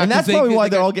one. Yeah, and that's probably why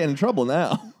they're all getting in trouble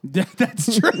now.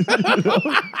 That's true.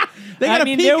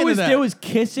 There was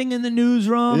kissing in the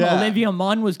newsroom. Yeah. Olivia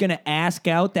Munn was going to ask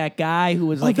out that guy who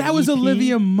was that was EP.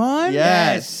 Olivia Munn?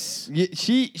 Yes.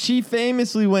 She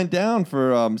famously went down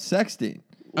for sexting.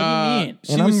 What do you mean?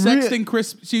 She was sexting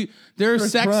Chris.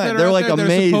 There's sex that are like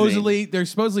amazing. There's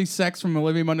supposedly sex from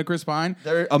Olivia Munn to Chris Pine.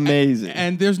 They're amazing.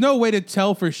 And there's no way to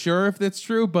tell for sure if that's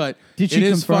true, but it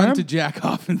is fun to jack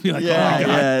off and be like, "Oh my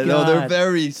God." No, they're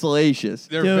very salacious.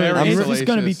 They're very salacious. Is this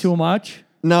going to be too much?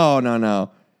 No.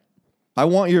 I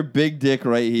want your big dick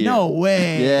right here. No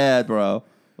way. Yeah, bro.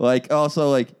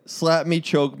 Also, slap me,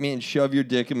 choke me, and shove your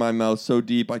dick in my mouth so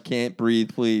deep I can't breathe,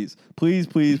 please. Please,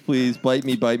 please, please, bite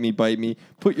me.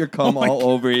 Put your cum all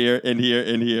over here and here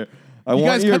and here. You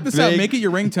guys cut this out. Make it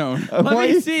your ringtone. Let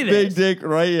me see this. Big dick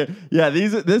right here. Yeah,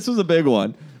 this was a big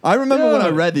one. I remember when I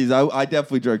read these, I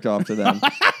definitely jerked off to them.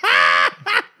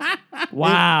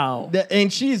 Wow.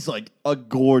 And she's a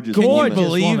gorgeous Can woman. you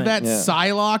believe woman. that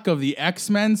Psylocke of the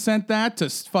X-Men sent that to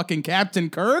fucking Captain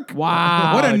Kirk?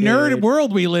 Wow. What a nerd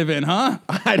world we live in, huh?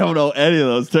 I don't know any of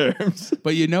those terms.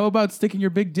 But you know about sticking your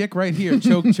big dick right here.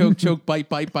 Choke, bite,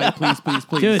 please.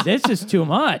 Dude, this is too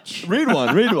much. Read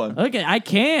one. Okay, I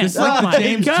can't. It's like the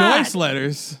James Joyce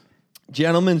letters.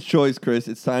 Gentleman's choice, Chris.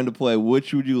 It's time to play.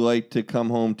 Which would you like to come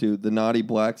home to? The naughty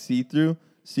black see-through?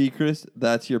 See, Chris,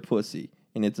 that's your pussy.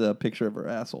 And it's a picture of her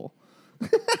asshole.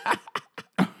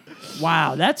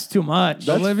 Wow, that's too much.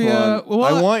 That's Olivia, well,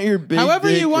 I want your big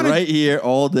dick right here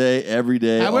all day, every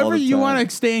day. However you want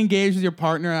to stay engaged with your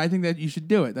partner, I think that you should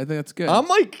do it. I think that's good. I'm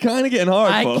kind of getting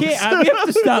hard, folks. We have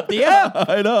to stop the app.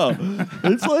 I know.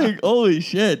 It's holy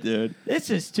shit, dude. This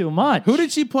is too much. Who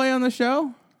did she play on the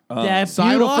show? that Psylocke?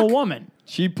 beautiful woman.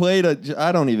 She played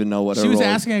I don't even know what her She was role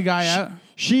asking a guy out.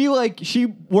 She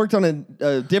worked on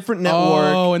a different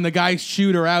network. Oh, and the guy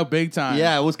shoot her out big time.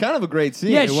 Yeah, it was kind of a great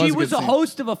scene. Yeah, It she was a was good a scene.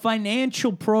 host of a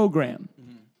financial program.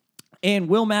 And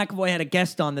Will McAvoy had a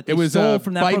guest on that they It was stole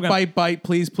from that bite, program. bite, bite,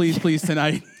 please, please, please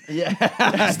tonight.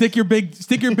 Yeah. Stick your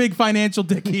big financial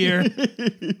dick here.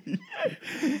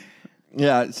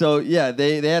 Yeah, so yeah,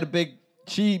 they had a big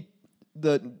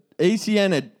the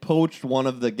ACN had poached one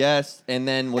of the guests and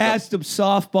then Asked him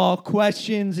softball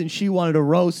questions, and she wanted to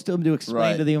roast him to explain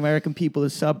Right. to the American people the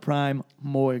subprime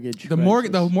mortgage The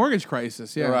mortgage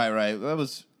crisis. Yeah. Right. That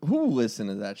was who listened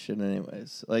to that shit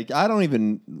anyways? Like I don't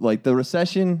even like the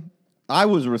recession. I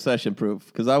was recession proof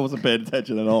because I wasn't paying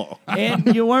attention at all.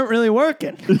 And you weren't really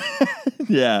working.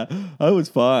 Yeah, I was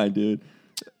fine, dude.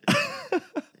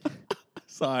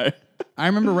 Sorry. I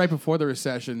remember right before the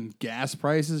recession, gas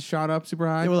prices shot up super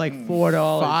high. They were like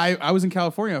 $4. I was in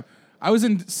California. I was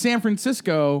in San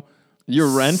Francisco. Your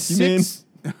rent, you mean?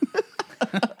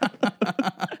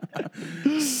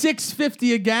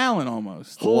 $6.50 a gallon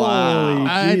almost. Wow.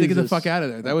 I had to get the Jesus. fuck out of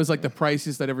there. That was like the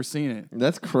priciest I'd ever seen it.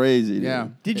 That's crazy, dude. Yeah.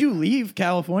 Did you leave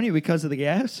California because of the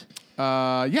gas?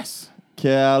 Yes.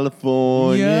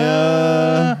 California.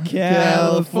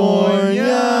 California.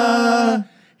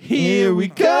 Here we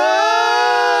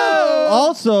go.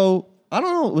 Also, I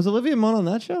don't know. Was Olivia Munn on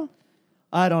that show?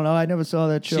 I don't know. I never saw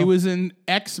that show. She was in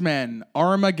X-Men,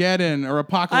 Armageddon, or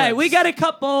Apocalypse. All right, we got a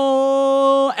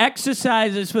couple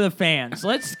exercises for the fans.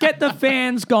 Let's get the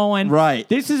fans going. Right.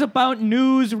 This is about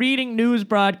news, reading news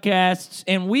broadcasts,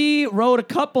 and we wrote a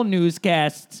couple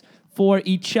newscasts for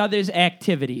each other's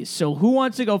activities. So who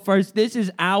wants to go first? This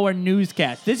is our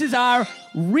newscast. This is our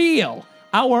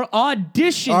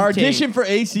audition Our tape. audition for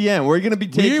ACN. We're going to be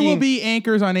taking... We will be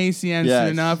anchors on ACN Yes.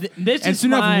 soon enough. This and is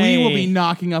soon enough, we will my- be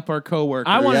knocking up our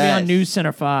coworkers. I want to be on Yes. News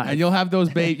Center 5. and you'll have those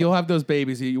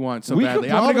babies that you want so We could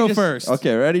badly. I'm gonna probably go just- first.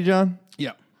 Okay, ready, John?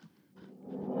 Yeah.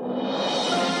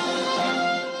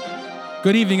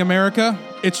 Good evening, America.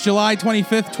 It's July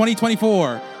 25th,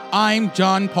 2024. I'm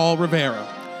John Paul Rivera.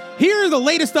 Here are the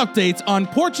latest updates on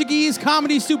Portuguese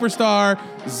comedy superstar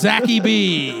Zachy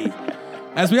B.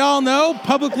 As we all know,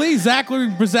 publicly, Zachary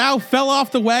Brazow fell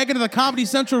off the wagon of the Comedy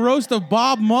Central roast of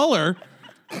Bob Mueller.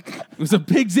 It was a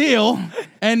big deal,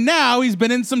 and now he's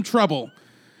been in some trouble.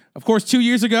 Of course, 2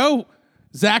 years ago,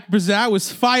 Zach Brazow was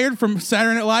fired from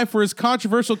Saturday Night Live for his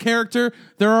controversial character,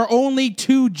 There Are Only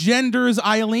Two Genders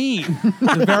Eileen.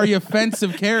 It's a very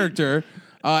offensive character.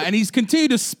 And he's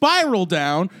continued to spiral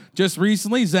down. Just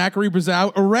recently, Zachary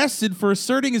Brazow arrested for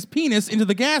inserting his penis into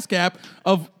the gas cap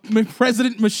of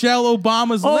President Michelle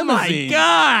Obama's oh limousine. my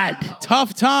God.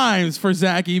 Tough times for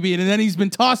Zachy B. And then he's been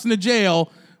tossed into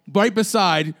jail right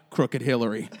beside Crooked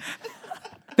Hillary.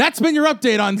 That's been your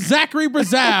update on Zachary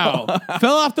Brazow.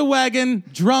 Fell off the wagon,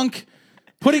 drunk,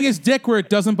 putting his dick where it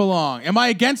doesn't belong. Am I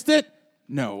against it?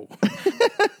 No.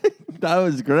 That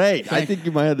was great. I think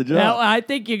you might have the job. Now, I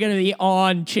think you're going to be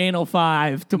on Channel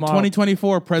 5 tomorrow.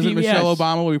 2024, President PBS. Michelle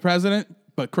Obama will be president,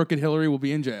 but Crooked Hillary will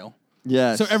be in jail.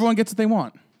 Yes. So everyone gets what they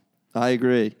want. I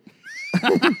agree.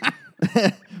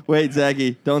 Wait,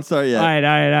 Zachy, don't start yet. All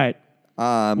right.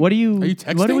 What are you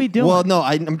texting? What are we doing? Well, no,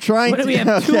 I'm trying What to... do we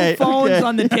have? Two phones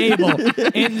on the table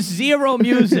and zero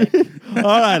music. All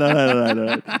right.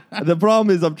 The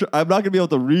problem is I'm not going to be able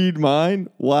to read mine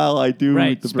while I do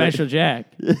Right, the Special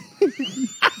Jack.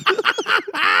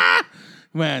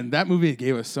 Man, that movie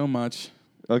gave us so much.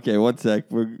 Okay, one sec,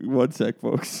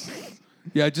 folks.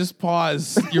 Yeah, just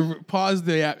pause. Pause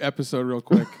the episode real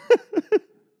quick.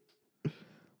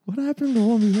 What happened to the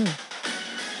one we had?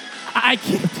 I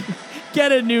can't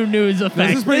get a new news effect.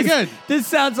 This is pretty good. This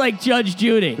sounds like Judge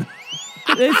Judy.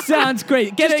 This sounds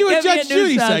great. Just do a get me Judge new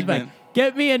Judy sound segment. effect.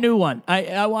 Get me a new one. I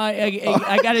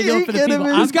got to do it for the kidding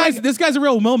people. me? This guy's a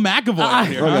real Will McAvoy out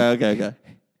here. huh? Okay.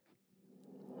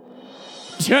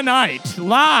 Tonight,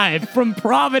 live from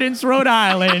Providence, Rhode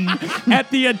Island,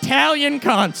 at the Italian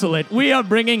consulate, we are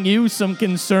bringing you some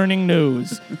concerning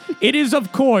news. It is,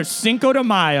 of course, Cinco de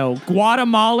Mayo,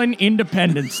 Guatemalan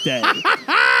Independence Day.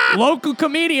 Local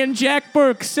comedian Jack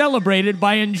Burke celebrated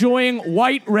by enjoying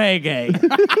white reggae.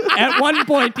 At one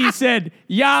point, he said,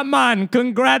 "Yeah, man,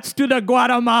 congrats to the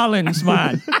Guatemalans,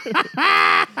 man."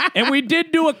 And we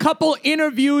did do a couple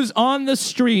interviews on the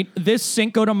street this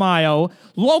Cinco de Mayo.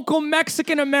 Local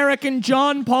Mexican-American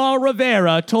John Paul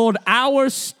Rivera told our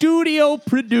studio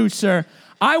producer,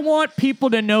 "I want people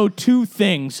to know two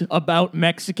things about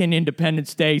Mexican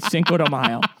Independence Day, Cinco de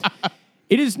Mayo.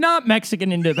 It is not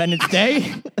Mexican Independence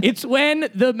Day. It's when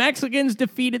the Mexicans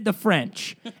defeated the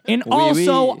French. And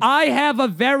also, oui. I have a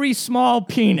very small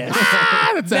penis.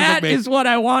 That is what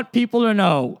I want people to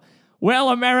know. Well,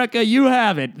 America, you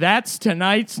have it. That's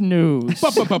tonight's news.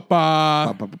 Ba,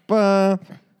 ba, ba.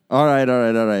 All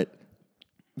right.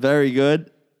 Very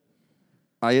good.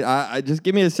 I just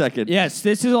give me a second. Yes,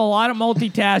 this is a lot of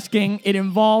multitasking. It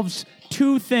involves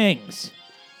two things.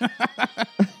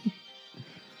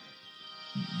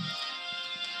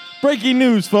 Breaking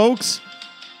news, folks.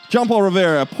 John Paul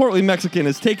Rivera, a portly Mexican,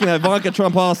 is taking Ivanka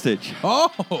Trump hostage.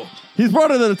 Oh. He's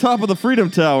brought her to the top of the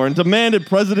Freedom Tower and demanded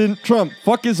President Trump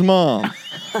fuck his mom.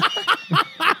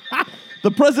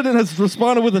 The president has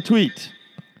responded with a tweet.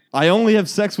 I only have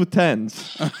sex with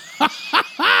tens.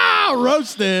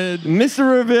 Roasted.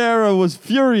 Mr. Rivera was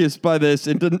furious by this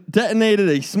and detonated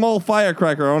a small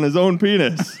firecracker on his own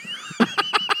penis.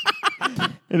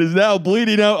 It is now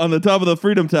bleeding out on the top of the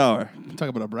Freedom Tower. Talk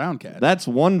about a brown cat. That's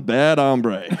one bad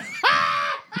hombre.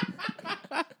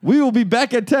 We will be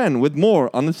back at 10 with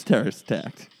more on this terrorist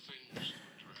attack.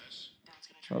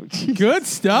 Oh, good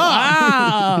stuff.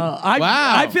 Wow.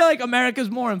 I feel like America's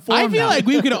more informed I feel now. like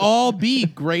we could all be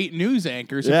great news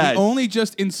anchors if we only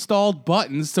just installed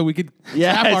buttons so we could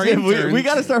tap our interns. We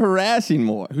got to start harassing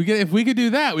more. If we could do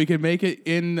that, we could make it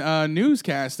in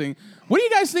newscasting. What do you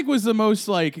guys think was the most,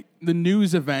 like, the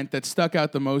news event that stuck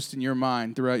out the most in your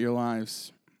mind throughout your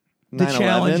lives? The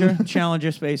 9/11?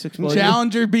 Challenger space explosion.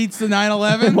 Challenger beats the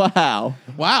 9/11?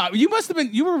 Wow. You must have been,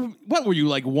 what were you,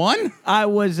 like 1? I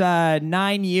was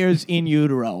 9 years in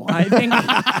utero. I think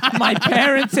my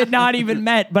parents had not even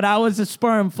met, but I was a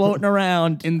sperm floating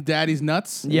around. In daddy's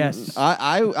nuts? Yes.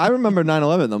 I remember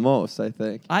 9/11 the most, I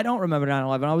think. I don't remember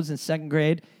 9/11. I was in second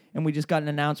grade, and we just got an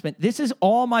announcement. This is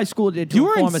all my school did to You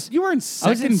were inform us. in I was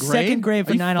second in grade? second grade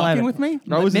for Are you 9/11. fucking with me?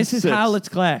 I was in Mrs. sixth. Howlett's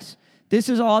class. This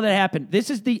is all that happened. This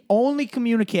is the only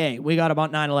communique we got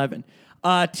about 9/11.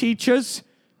 Teachers,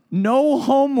 no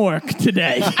homework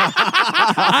today.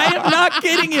 I am not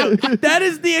kidding you. That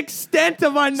is the extent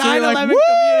of our 9/11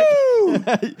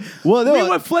 communique. Well, We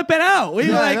were flipping out. We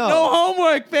were like, no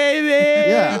homework, baby.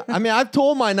 Yeah. I mean, I've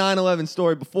told my 9/11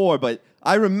 story before, but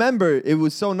I remember it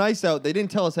was so nice out. They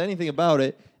didn't tell us anything about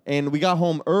it, and we got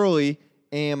home early.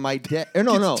 And my dad,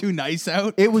 It's too nice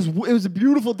out. It was a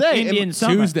beautiful day. Indian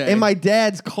summer. Tuesday. And my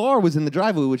dad's car was in the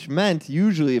driveway, which meant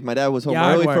usually if my dad was home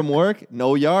Yard early work. from work,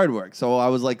 no yard work. So I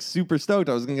was like super stoked.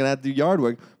 I was going to have to do yard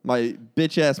work. My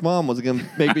bitch ass mom was going to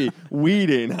make me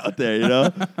weeding out there, you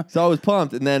know? So I was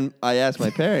pumped. And then I asked my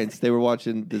parents, they were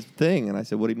watching this thing. And I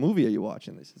said, what movie are you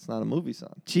watching? They said, it's not a movie,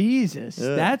 son. Jesus,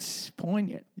 Yeah. that's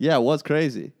poignant. Yeah, it was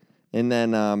crazy. And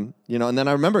then, and then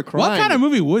I remember crying. What kind of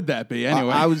movie would that be,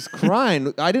 anyway? I was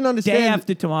crying. I didn't understand. Day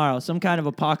After Tomorrow, some kind of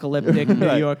apocalyptic New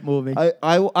Right. York movie.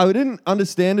 I didn't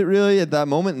understand it really at that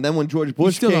moment, and then when George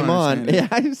Bush still came don't on, understand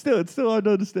yeah, it's still hard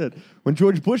to understand. When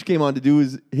George Bush came on to do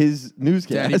his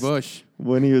newscast, Daddy Bush.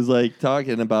 when he was like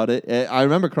talking about it, I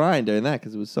remember crying during that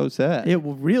because it was so sad. It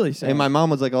was really sad. And my mom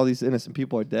was like, "All these innocent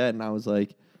people are dead," and I was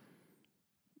like,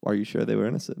 "Are you sure they were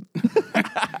innocent?"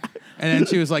 And then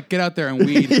she was like, get out there and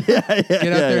weed. Get out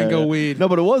there and go weed. No,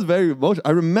 but it was very emotional.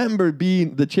 I remember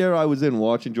being the chair I was in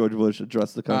watching George Bush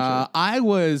address the country. I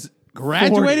was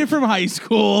graduated from high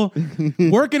school,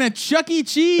 working at Chuck E.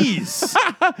 Cheese.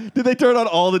 Did they turn on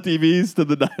all the TVs to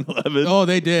the 9/11? Oh,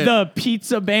 they did. the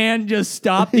pizza band just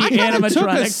stopped the I kind of took a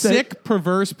animatronics. sick,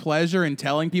 perverse pleasure in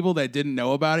telling people that didn't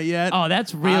know about it yet. Oh,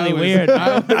 that's really I was- weird.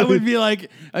 I would be like,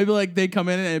 they'd come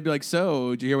in and I'd be like, so,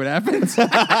 did you hear what happened?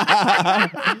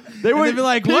 They And they'd be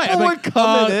like, what? people I'm were like,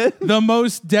 coming in. The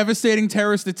most devastating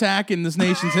terrorist attack in this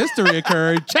nation's history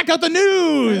occurred. Check out the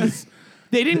news.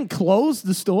 They didn't close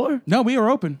the store. No, we were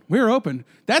open. We were open.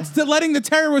 That's to letting the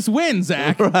terrorists win,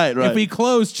 Zach. Right. If we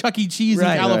close Chuck E. Cheese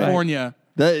Right, in right. California.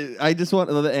 I just want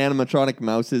the animatronic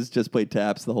mouses just play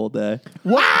taps the whole day.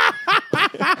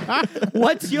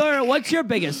 What's your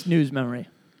biggest news memory?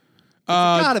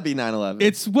 Gotta be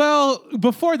 9/11.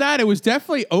 Before that, it was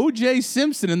definitely O.J.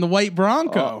 Simpson in the White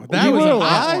Bronco. That you was were a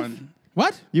hot alive? one.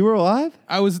 What? You were alive?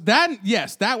 I was that.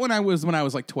 Yes, that one I was when I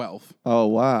was like 12. Oh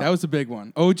wow, That was a big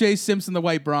one. O.J. Simpson, the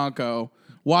White Bronco.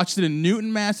 Watched it in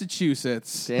Newton,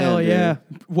 Massachusetts. Damn, Hell dude. yeah.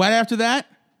 Right after that,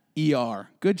 ER.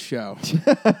 Good show. You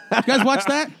guys watch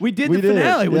that? We did We the did.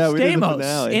 finale with Yeah, we did the Stamos,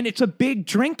 finale. and it's a big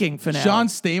drinking finale. John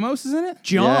Stamos is in it?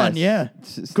 John, Yes.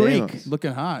 yeah, Stamos. Greek.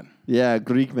 Looking hot. Yeah,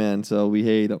 Greek man. So we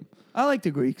hate him. I like the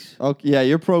Greeks. Okay, yeah,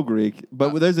 you're pro Greek,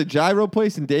 but there's a gyro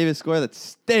place in Davis Square that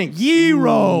stinks.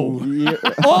 Gyro. Yeah.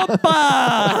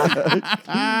 Opa.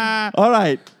 All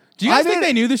right. Do you guys think didn't-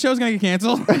 they knew the show was going to get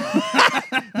canceled?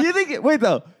 Do you think? Wait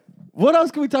though. What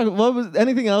else can we talk about? What was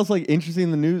anything else like interesting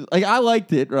in the news? Like I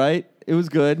liked it, right? It was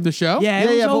good. The show? Yeah, it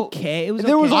was okay. It was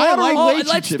there okay. was a lot of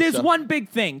relationship There's stuff. one big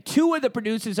thing. 2 of the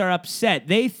producers are upset.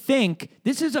 They think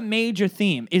this is a major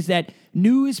theme, is that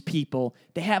news people,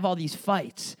 they have all these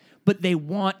fights, but they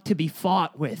want to be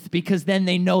fought with because then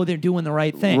they know they're doing the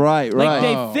right thing. Right. Like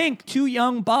they think 2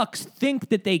 young bucks think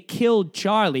that they killed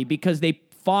Charlie because they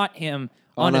fought him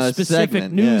on a specific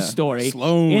segment, news yeah. story.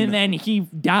 Sloan. And then he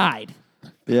died.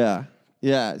 Yeah.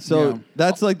 So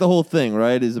that's like the whole thing,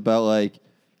 right? Is about like,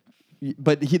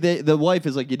 but the wife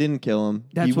is like, you didn't kill him.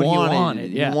 That's what he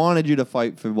wanted. Yeah. He wanted you to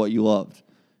fight for what you loved,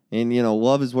 and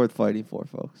love is worth fighting for,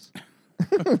 folks.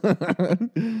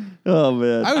 Oh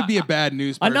man, I would be a bad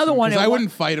news person. Another one. 'cause I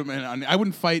wouldn't fight him. I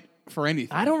wouldn't fight for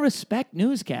anything. I don't respect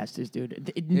newscasters,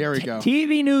 dude. Here we go.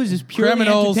 TV news is purely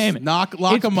Criminals, entertainment.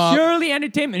 lock them up. It's purely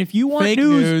entertainment. If you want Fake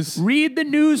news, news. read the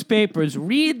newspapers,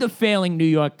 read the failing New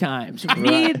York Times,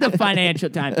 read the Financial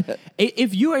Times.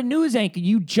 If you're a news anchor,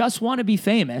 you just want to be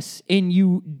famous, and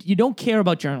you don't care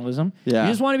about journalism. Yeah.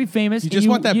 You just want to be famous. You and just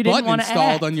want that you didn't button wanna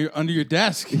installed act. under your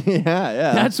desk. yeah.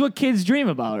 That's what kids dream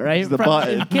about, right? the From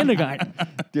button. kindergarten.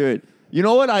 Dude. You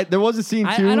know what? There was a scene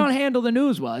too. I don't handle the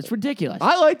news well. It's ridiculous.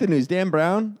 I like the news. Dan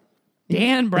Brown.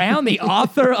 Dan Brown, the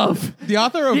author of The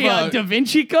author of Da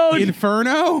Vinci Code.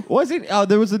 Inferno. Was it? Oh,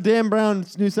 there was a Dan Brown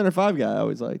News Center 5 guy I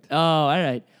always liked. Oh, all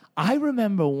right. I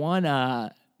remember one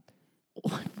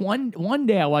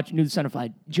day I watched News Center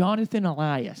 5. Jonathan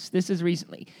Elias. This is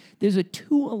recently. There's a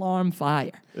 2-alarm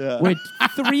fire where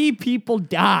 3 people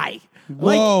die,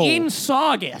 Whoa. like in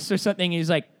Saugus or something. He's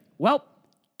like, well,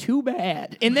 too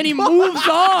bad. And then he moves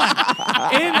on.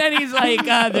 And then he's like,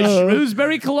 the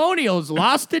Shrewsbury Colonials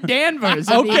lost to Danvers.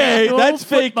 in the Okay, annual that's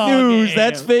fake football news. game.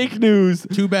 That's fake news.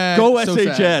 Too bad. Go so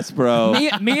SHS, sad. bro.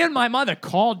 Me and my mother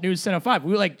called News Center 5.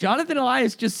 We were like, Jonathan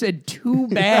Elias just said too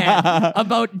bad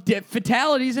about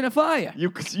fatalities in a fire.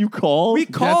 You called? We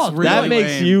called. Really That makes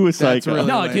lame. you a That's psycho. really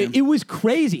No, lame. dude, it was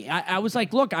crazy. I was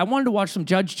like, look, I wanted to watch some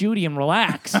Judge Judy and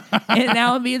relax. And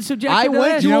now I'm being subjected I to went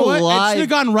that. to You know a what? It live- should have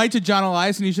gone right to John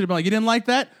Elias, and he should have been like, "You didn't like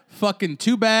that? Fucking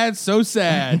too bad, so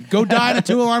sad. Go die in a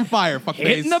 2-alarm fire. Fuck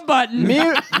Hitting face." the button.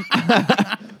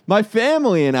 My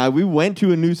family and I, we went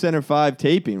to a News Center 5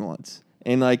 taping once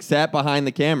and like sat behind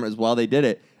the cameras while they did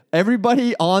it.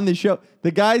 Everybody on the show,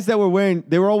 the guys that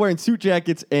they were all wearing suit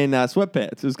jackets and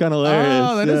sweatpants. It was kind of hilarious.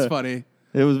 Oh, that is funny.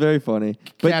 It was very funny.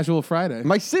 But Casual Friday.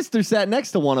 my sister sat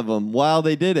next to one of them while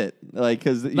they did it, like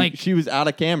because she was out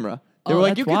of camera. They Oh, were like,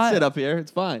 that's "You can wild. sit up here.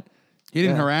 It's fine." He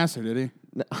didn't harass her, did he?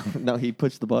 No, he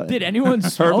pushed the button. Did anyone Her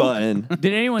smoke? button.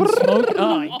 Did anyone smoke?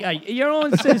 Oh, your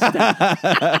own sister.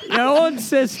 Your own She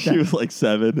sister. was like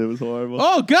 7. It was horrible.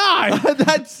 Oh God!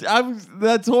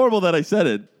 That's horrible that I said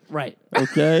it. Right.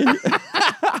 Okay.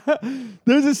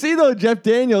 There's a scene though. Jeff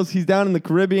Daniels. He's down in the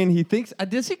Caribbean. He thinks.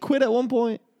 Does he quit at one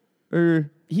point?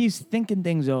 Or He's thinking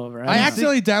things over. I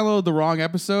accidentally downloaded the wrong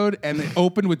episode, and it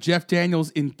opened with Jeff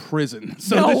Daniels in prison.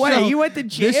 So No this way, show- you went to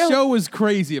jail? This show was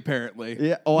crazy, apparently.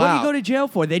 yeah. Wow. What did you go to jail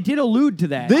for? They did allude to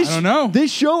that. This, I don't know.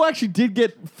 This show actually did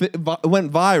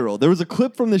went viral. There was a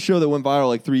clip from the show that went viral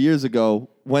like 3 years ago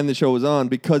when the show was on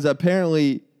because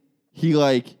apparently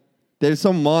there's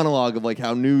some monologue of like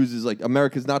how news is like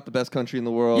America's not the best country in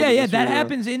the world. yeah, that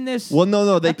happens in this. Well,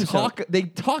 no, they episode.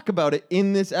 talk about it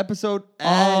in this episode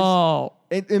as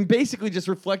and basically just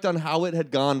reflect on how it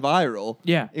had gone viral.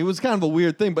 Yeah. It was kind of a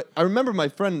weird thing, but I remember my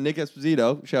friend Nick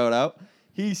Esposito, shout out,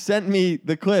 he sent me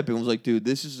the clip and was like, dude,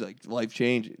 this is like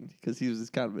life-changing because he was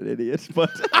just kind of an idiot, but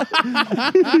he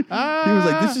was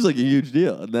like, this is like a huge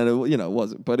deal. And then it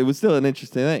wasn't, but it was still an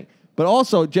interesting thing. But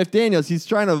also Jeff Daniels, he's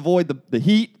trying to avoid the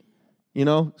heat,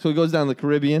 so he goes down to the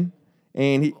Caribbean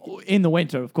and he in the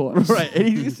winter, of course. right.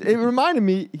 And it reminded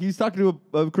me, he's talking to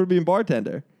a Caribbean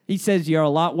bartender. He says you're a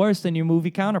lot worse than your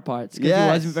movie counterparts because Yes.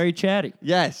 he wasn't very chatty.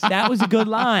 Yes. That was a good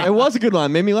line. It was a good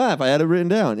line. Made me laugh. I had it written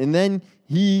down. And then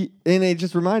it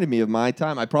just reminded me of my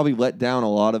time. I probably let down a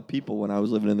lot of people when I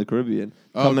was living in the Caribbean,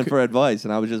 coming for advice,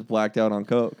 and I was just blacked out on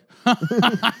coke.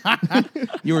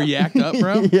 You were yacked up,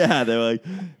 bro? Yeah, they're like,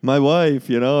 my wife,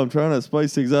 I'm trying to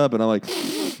spice things up, and I'm like,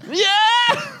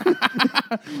 yeah,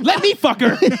 Let me fuck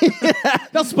her.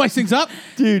 They'll spice things up.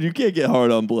 dude, you can't get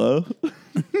hard on blow.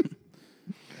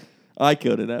 I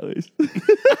couldn't, at least.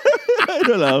 I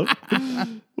don't know.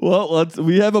 Well,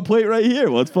 we have a plate right here.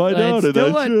 Let's find out if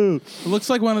that's true. It looks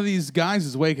like one of these guys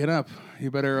is waking up. You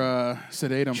better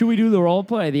sedate him. Should we do the role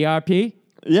play, the RP?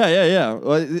 Yeah.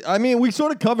 Well, I mean, we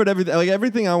sort of covered everything. Like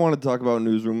everything I wanted to talk about in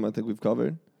Newsroom, I think we've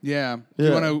covered. Yeah. Do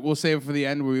you want to? We'll save it for the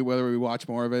end. Whether we watch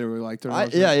more of it or we liked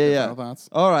it. Yeah. Thoughts?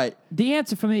 All right. The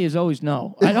answer for me is always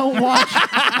no. I don't watch.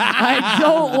 I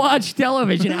don't watch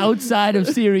television outside of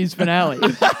series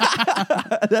finales.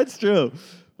 That's true.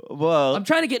 Well, I'm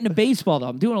trying to get into baseball though.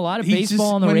 I'm doing a lot of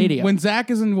baseball on the radio. When Zach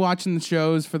isn't watching the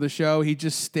shows for the show, he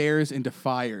just stares into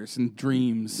fires and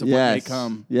dreams of what may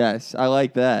come. Yes, I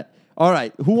like that. All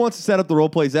right, who wants to set up the role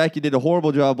play? Zach, you did a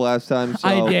horrible job last time. So.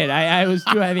 I did. I was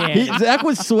too heavy-handed. Zach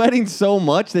was sweating so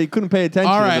much that he couldn't pay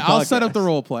attention. All right, to the I'll set up the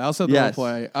role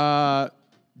play.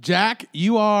 Jack,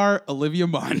 you are Olivia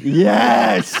Munn.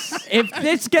 Yes. If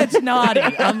this gets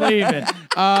nodded, I'm leaving.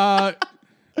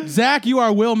 Zach, you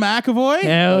are Will McAvoy.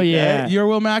 Hell yeah. You're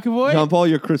Will McAvoy. John Paul,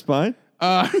 you're Chris Pine.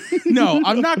 No,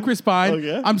 I'm not Chris Pine.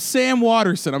 Okay. I'm Sam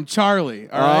Watterson. I'm Charlie.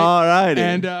 All right. All righty.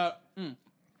 And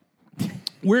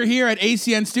we're here at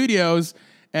ACN Studios,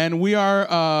 and we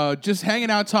are just hanging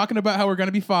out, talking about how we're going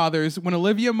to be fathers. When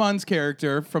Olivia Munn's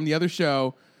character from the other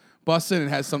show busts in and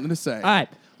has something to say. All right.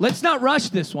 Let's not rush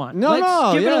this one. No,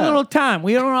 Let's give it a yeah. little time.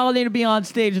 We don't all need to be on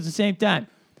stage at the same time.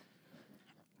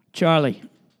 Charlie,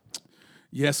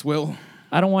 Yes, Will.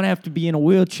 I don't want to have to be in a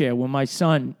wheelchair when my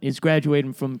son is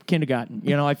graduating from kindergarten.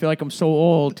 You know, I feel like I'm so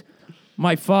old.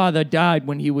 My father died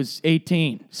when he was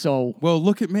 18, so... Well,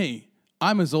 look at me.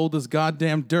 I'm as old as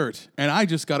goddamn dirt, and I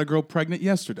just got a girl pregnant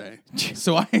yesterday.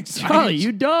 So Charlie,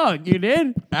 you dog, you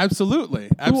did? Absolutely.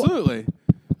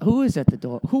 Who is at the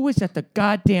door? Who is at the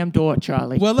goddamn door,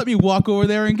 Charlie? Well, let me walk over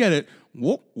there and get it.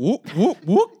 Whoop, whoop, whoop,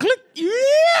 whoop, click.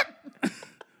 Yeah.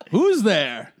 Who's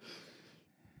there?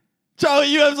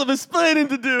 Charlie, you have some explaining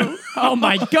to do. Oh,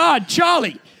 my God,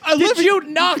 Charlie. Did you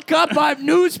knock up our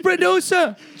news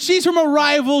producer? She's from a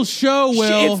rival show,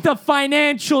 Will. It's the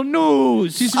financial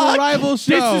news. She's from a rival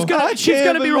show. She's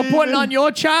gonna be reporting on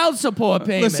your child support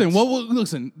payments.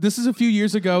 Listen, this is a few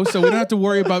years ago, so we don't have to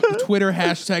worry about Twitter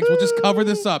hashtags. We'll just cover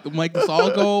this up and make this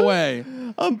all go away.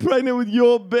 I'm pregnant with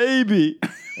your baby.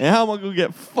 And how am I going to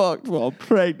get fucked while I'm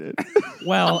pregnant?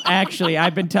 Well, actually,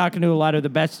 I've been talking to a lot of the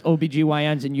best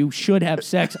OBGYNs, and you should have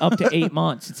sex up to 8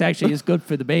 months. It's actually as good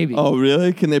for the baby. Oh,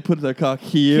 really? Can they put their cock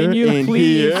here Can you and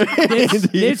please? here?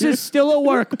 This is still a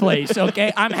workplace,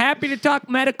 okay? I'm happy to talk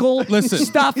medical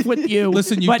stuff with you.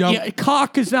 Listen, you but dumb-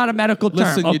 cock is not a medical term,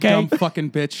 Listen, okay? you dumb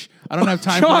fucking bitch. I don't have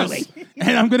time Charlie. for this.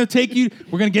 And I'm going to take you,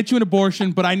 we're going to get you an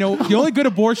abortion, but I know the only good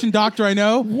abortion doctor I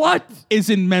know What? is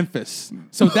in Memphis.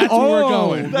 So that's where we're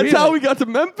going. That's how we got to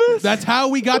Memphis? That's how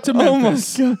we got to Oh, my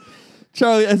Memphis. God.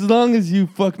 Charlie, as long as you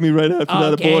fuck me right after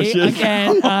that abortion.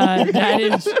 Again,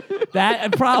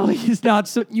 that probably is not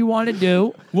something you want to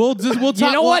do. We'll talk.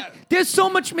 You know what? There's so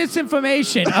much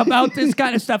misinformation about this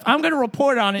kind of stuff. I'm going to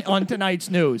report on it on tonight's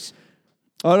news.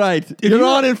 All right. You're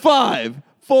on in 5,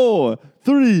 4,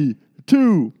 3,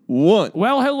 2, 1.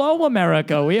 Well, hello,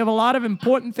 America. We have a lot of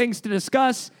important things to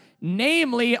discuss,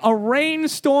 namely a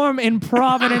rainstorm in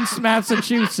Providence,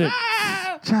 Massachusetts.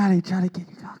 Charlie, can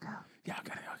you talk out? Yeah, I'm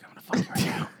going to fuck right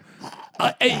now.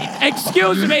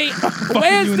 Excuse me.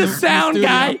 Where's the sound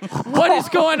guy? What is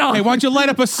going on? Hey, why don't you light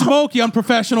up a smoke, you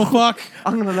unprofessional fuck?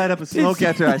 I'm going to light up a smoke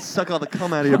after I suck all the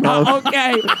cum out of your mouth.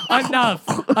 Okay, enough.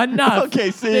 Okay,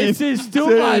 see. This is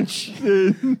too much.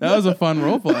 That was a fun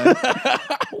role play.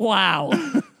 Wow.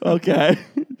 Okay.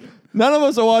 None of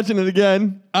us are watching it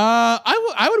again.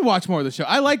 I would watch more of the show.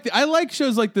 I like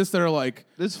shows like this that are like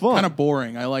It's fun. kind of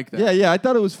boring. I like that. Yeah, I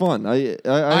thought it was fun. I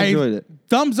enjoyed it.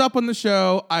 Thumbs up on the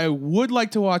show. I would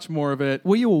like to watch more of it.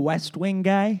 Were you a West Wing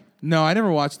guy? No, I never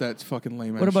watched that fucking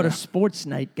lame. What about show. a Sports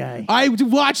Night guy? I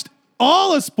watched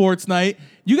all of Sports Night.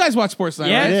 You guys watch Sports Night,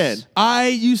 Yes. right? I did. I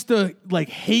used to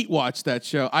hate watch that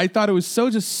show. I thought it was so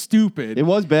just stupid. It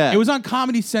was bad. It was on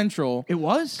Comedy Central. It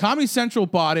was? Comedy Central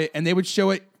bought it, and they would show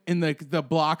it in the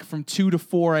block from 2 to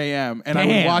 4 a.m. And I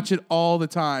would Damn. watch it all the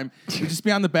time. It would just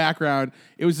be on the background.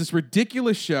 It was this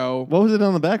ridiculous show. What was it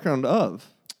on the background of?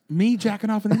 Me jacking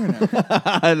off on the internet.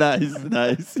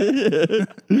 Nice.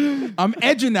 I'm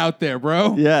edging out there,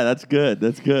 bro. Yeah, that's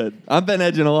good. I've been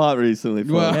edging a lot recently.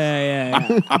 Well,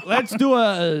 Yeah. Let's do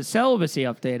a celibacy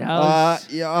update.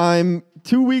 I'm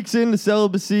 2 weeks into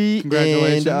celibacy.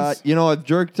 Congratulations. And, I've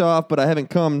jerked off, but I haven't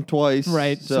come twice.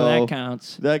 Right, so that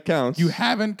counts. That counts. You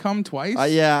haven't come twice?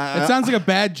 Yeah. It sounds like a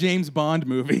bad James Bond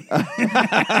movie.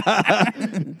 I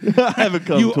haven't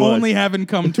come You twice. only haven't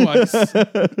come twice.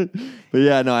 But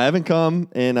yeah, no, I haven't come,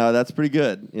 and that's pretty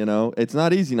good. It's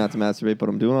not easy not to masturbate, but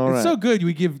I'm doing all right. It's so good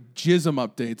we give jism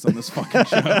updates on this fucking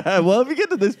show. Well, if you get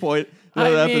to this point in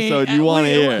the I mean, episode, you want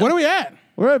to hear. What are we at?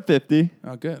 We're at 50,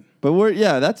 Oh, good. but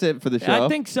that's it for the show. I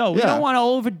think so. We Yeah. don't want to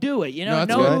overdo it. No, that's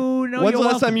No, good. no. When's the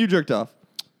you're last time you jerked off?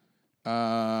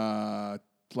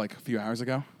 Like a few hours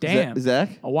ago. Damn.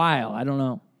 Zach? A while. I don't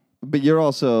know. But you're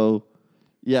also...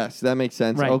 Yes, that makes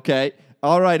sense. Right. Okay.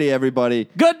 All righty, everybody.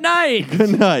 Good night.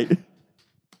 Good night.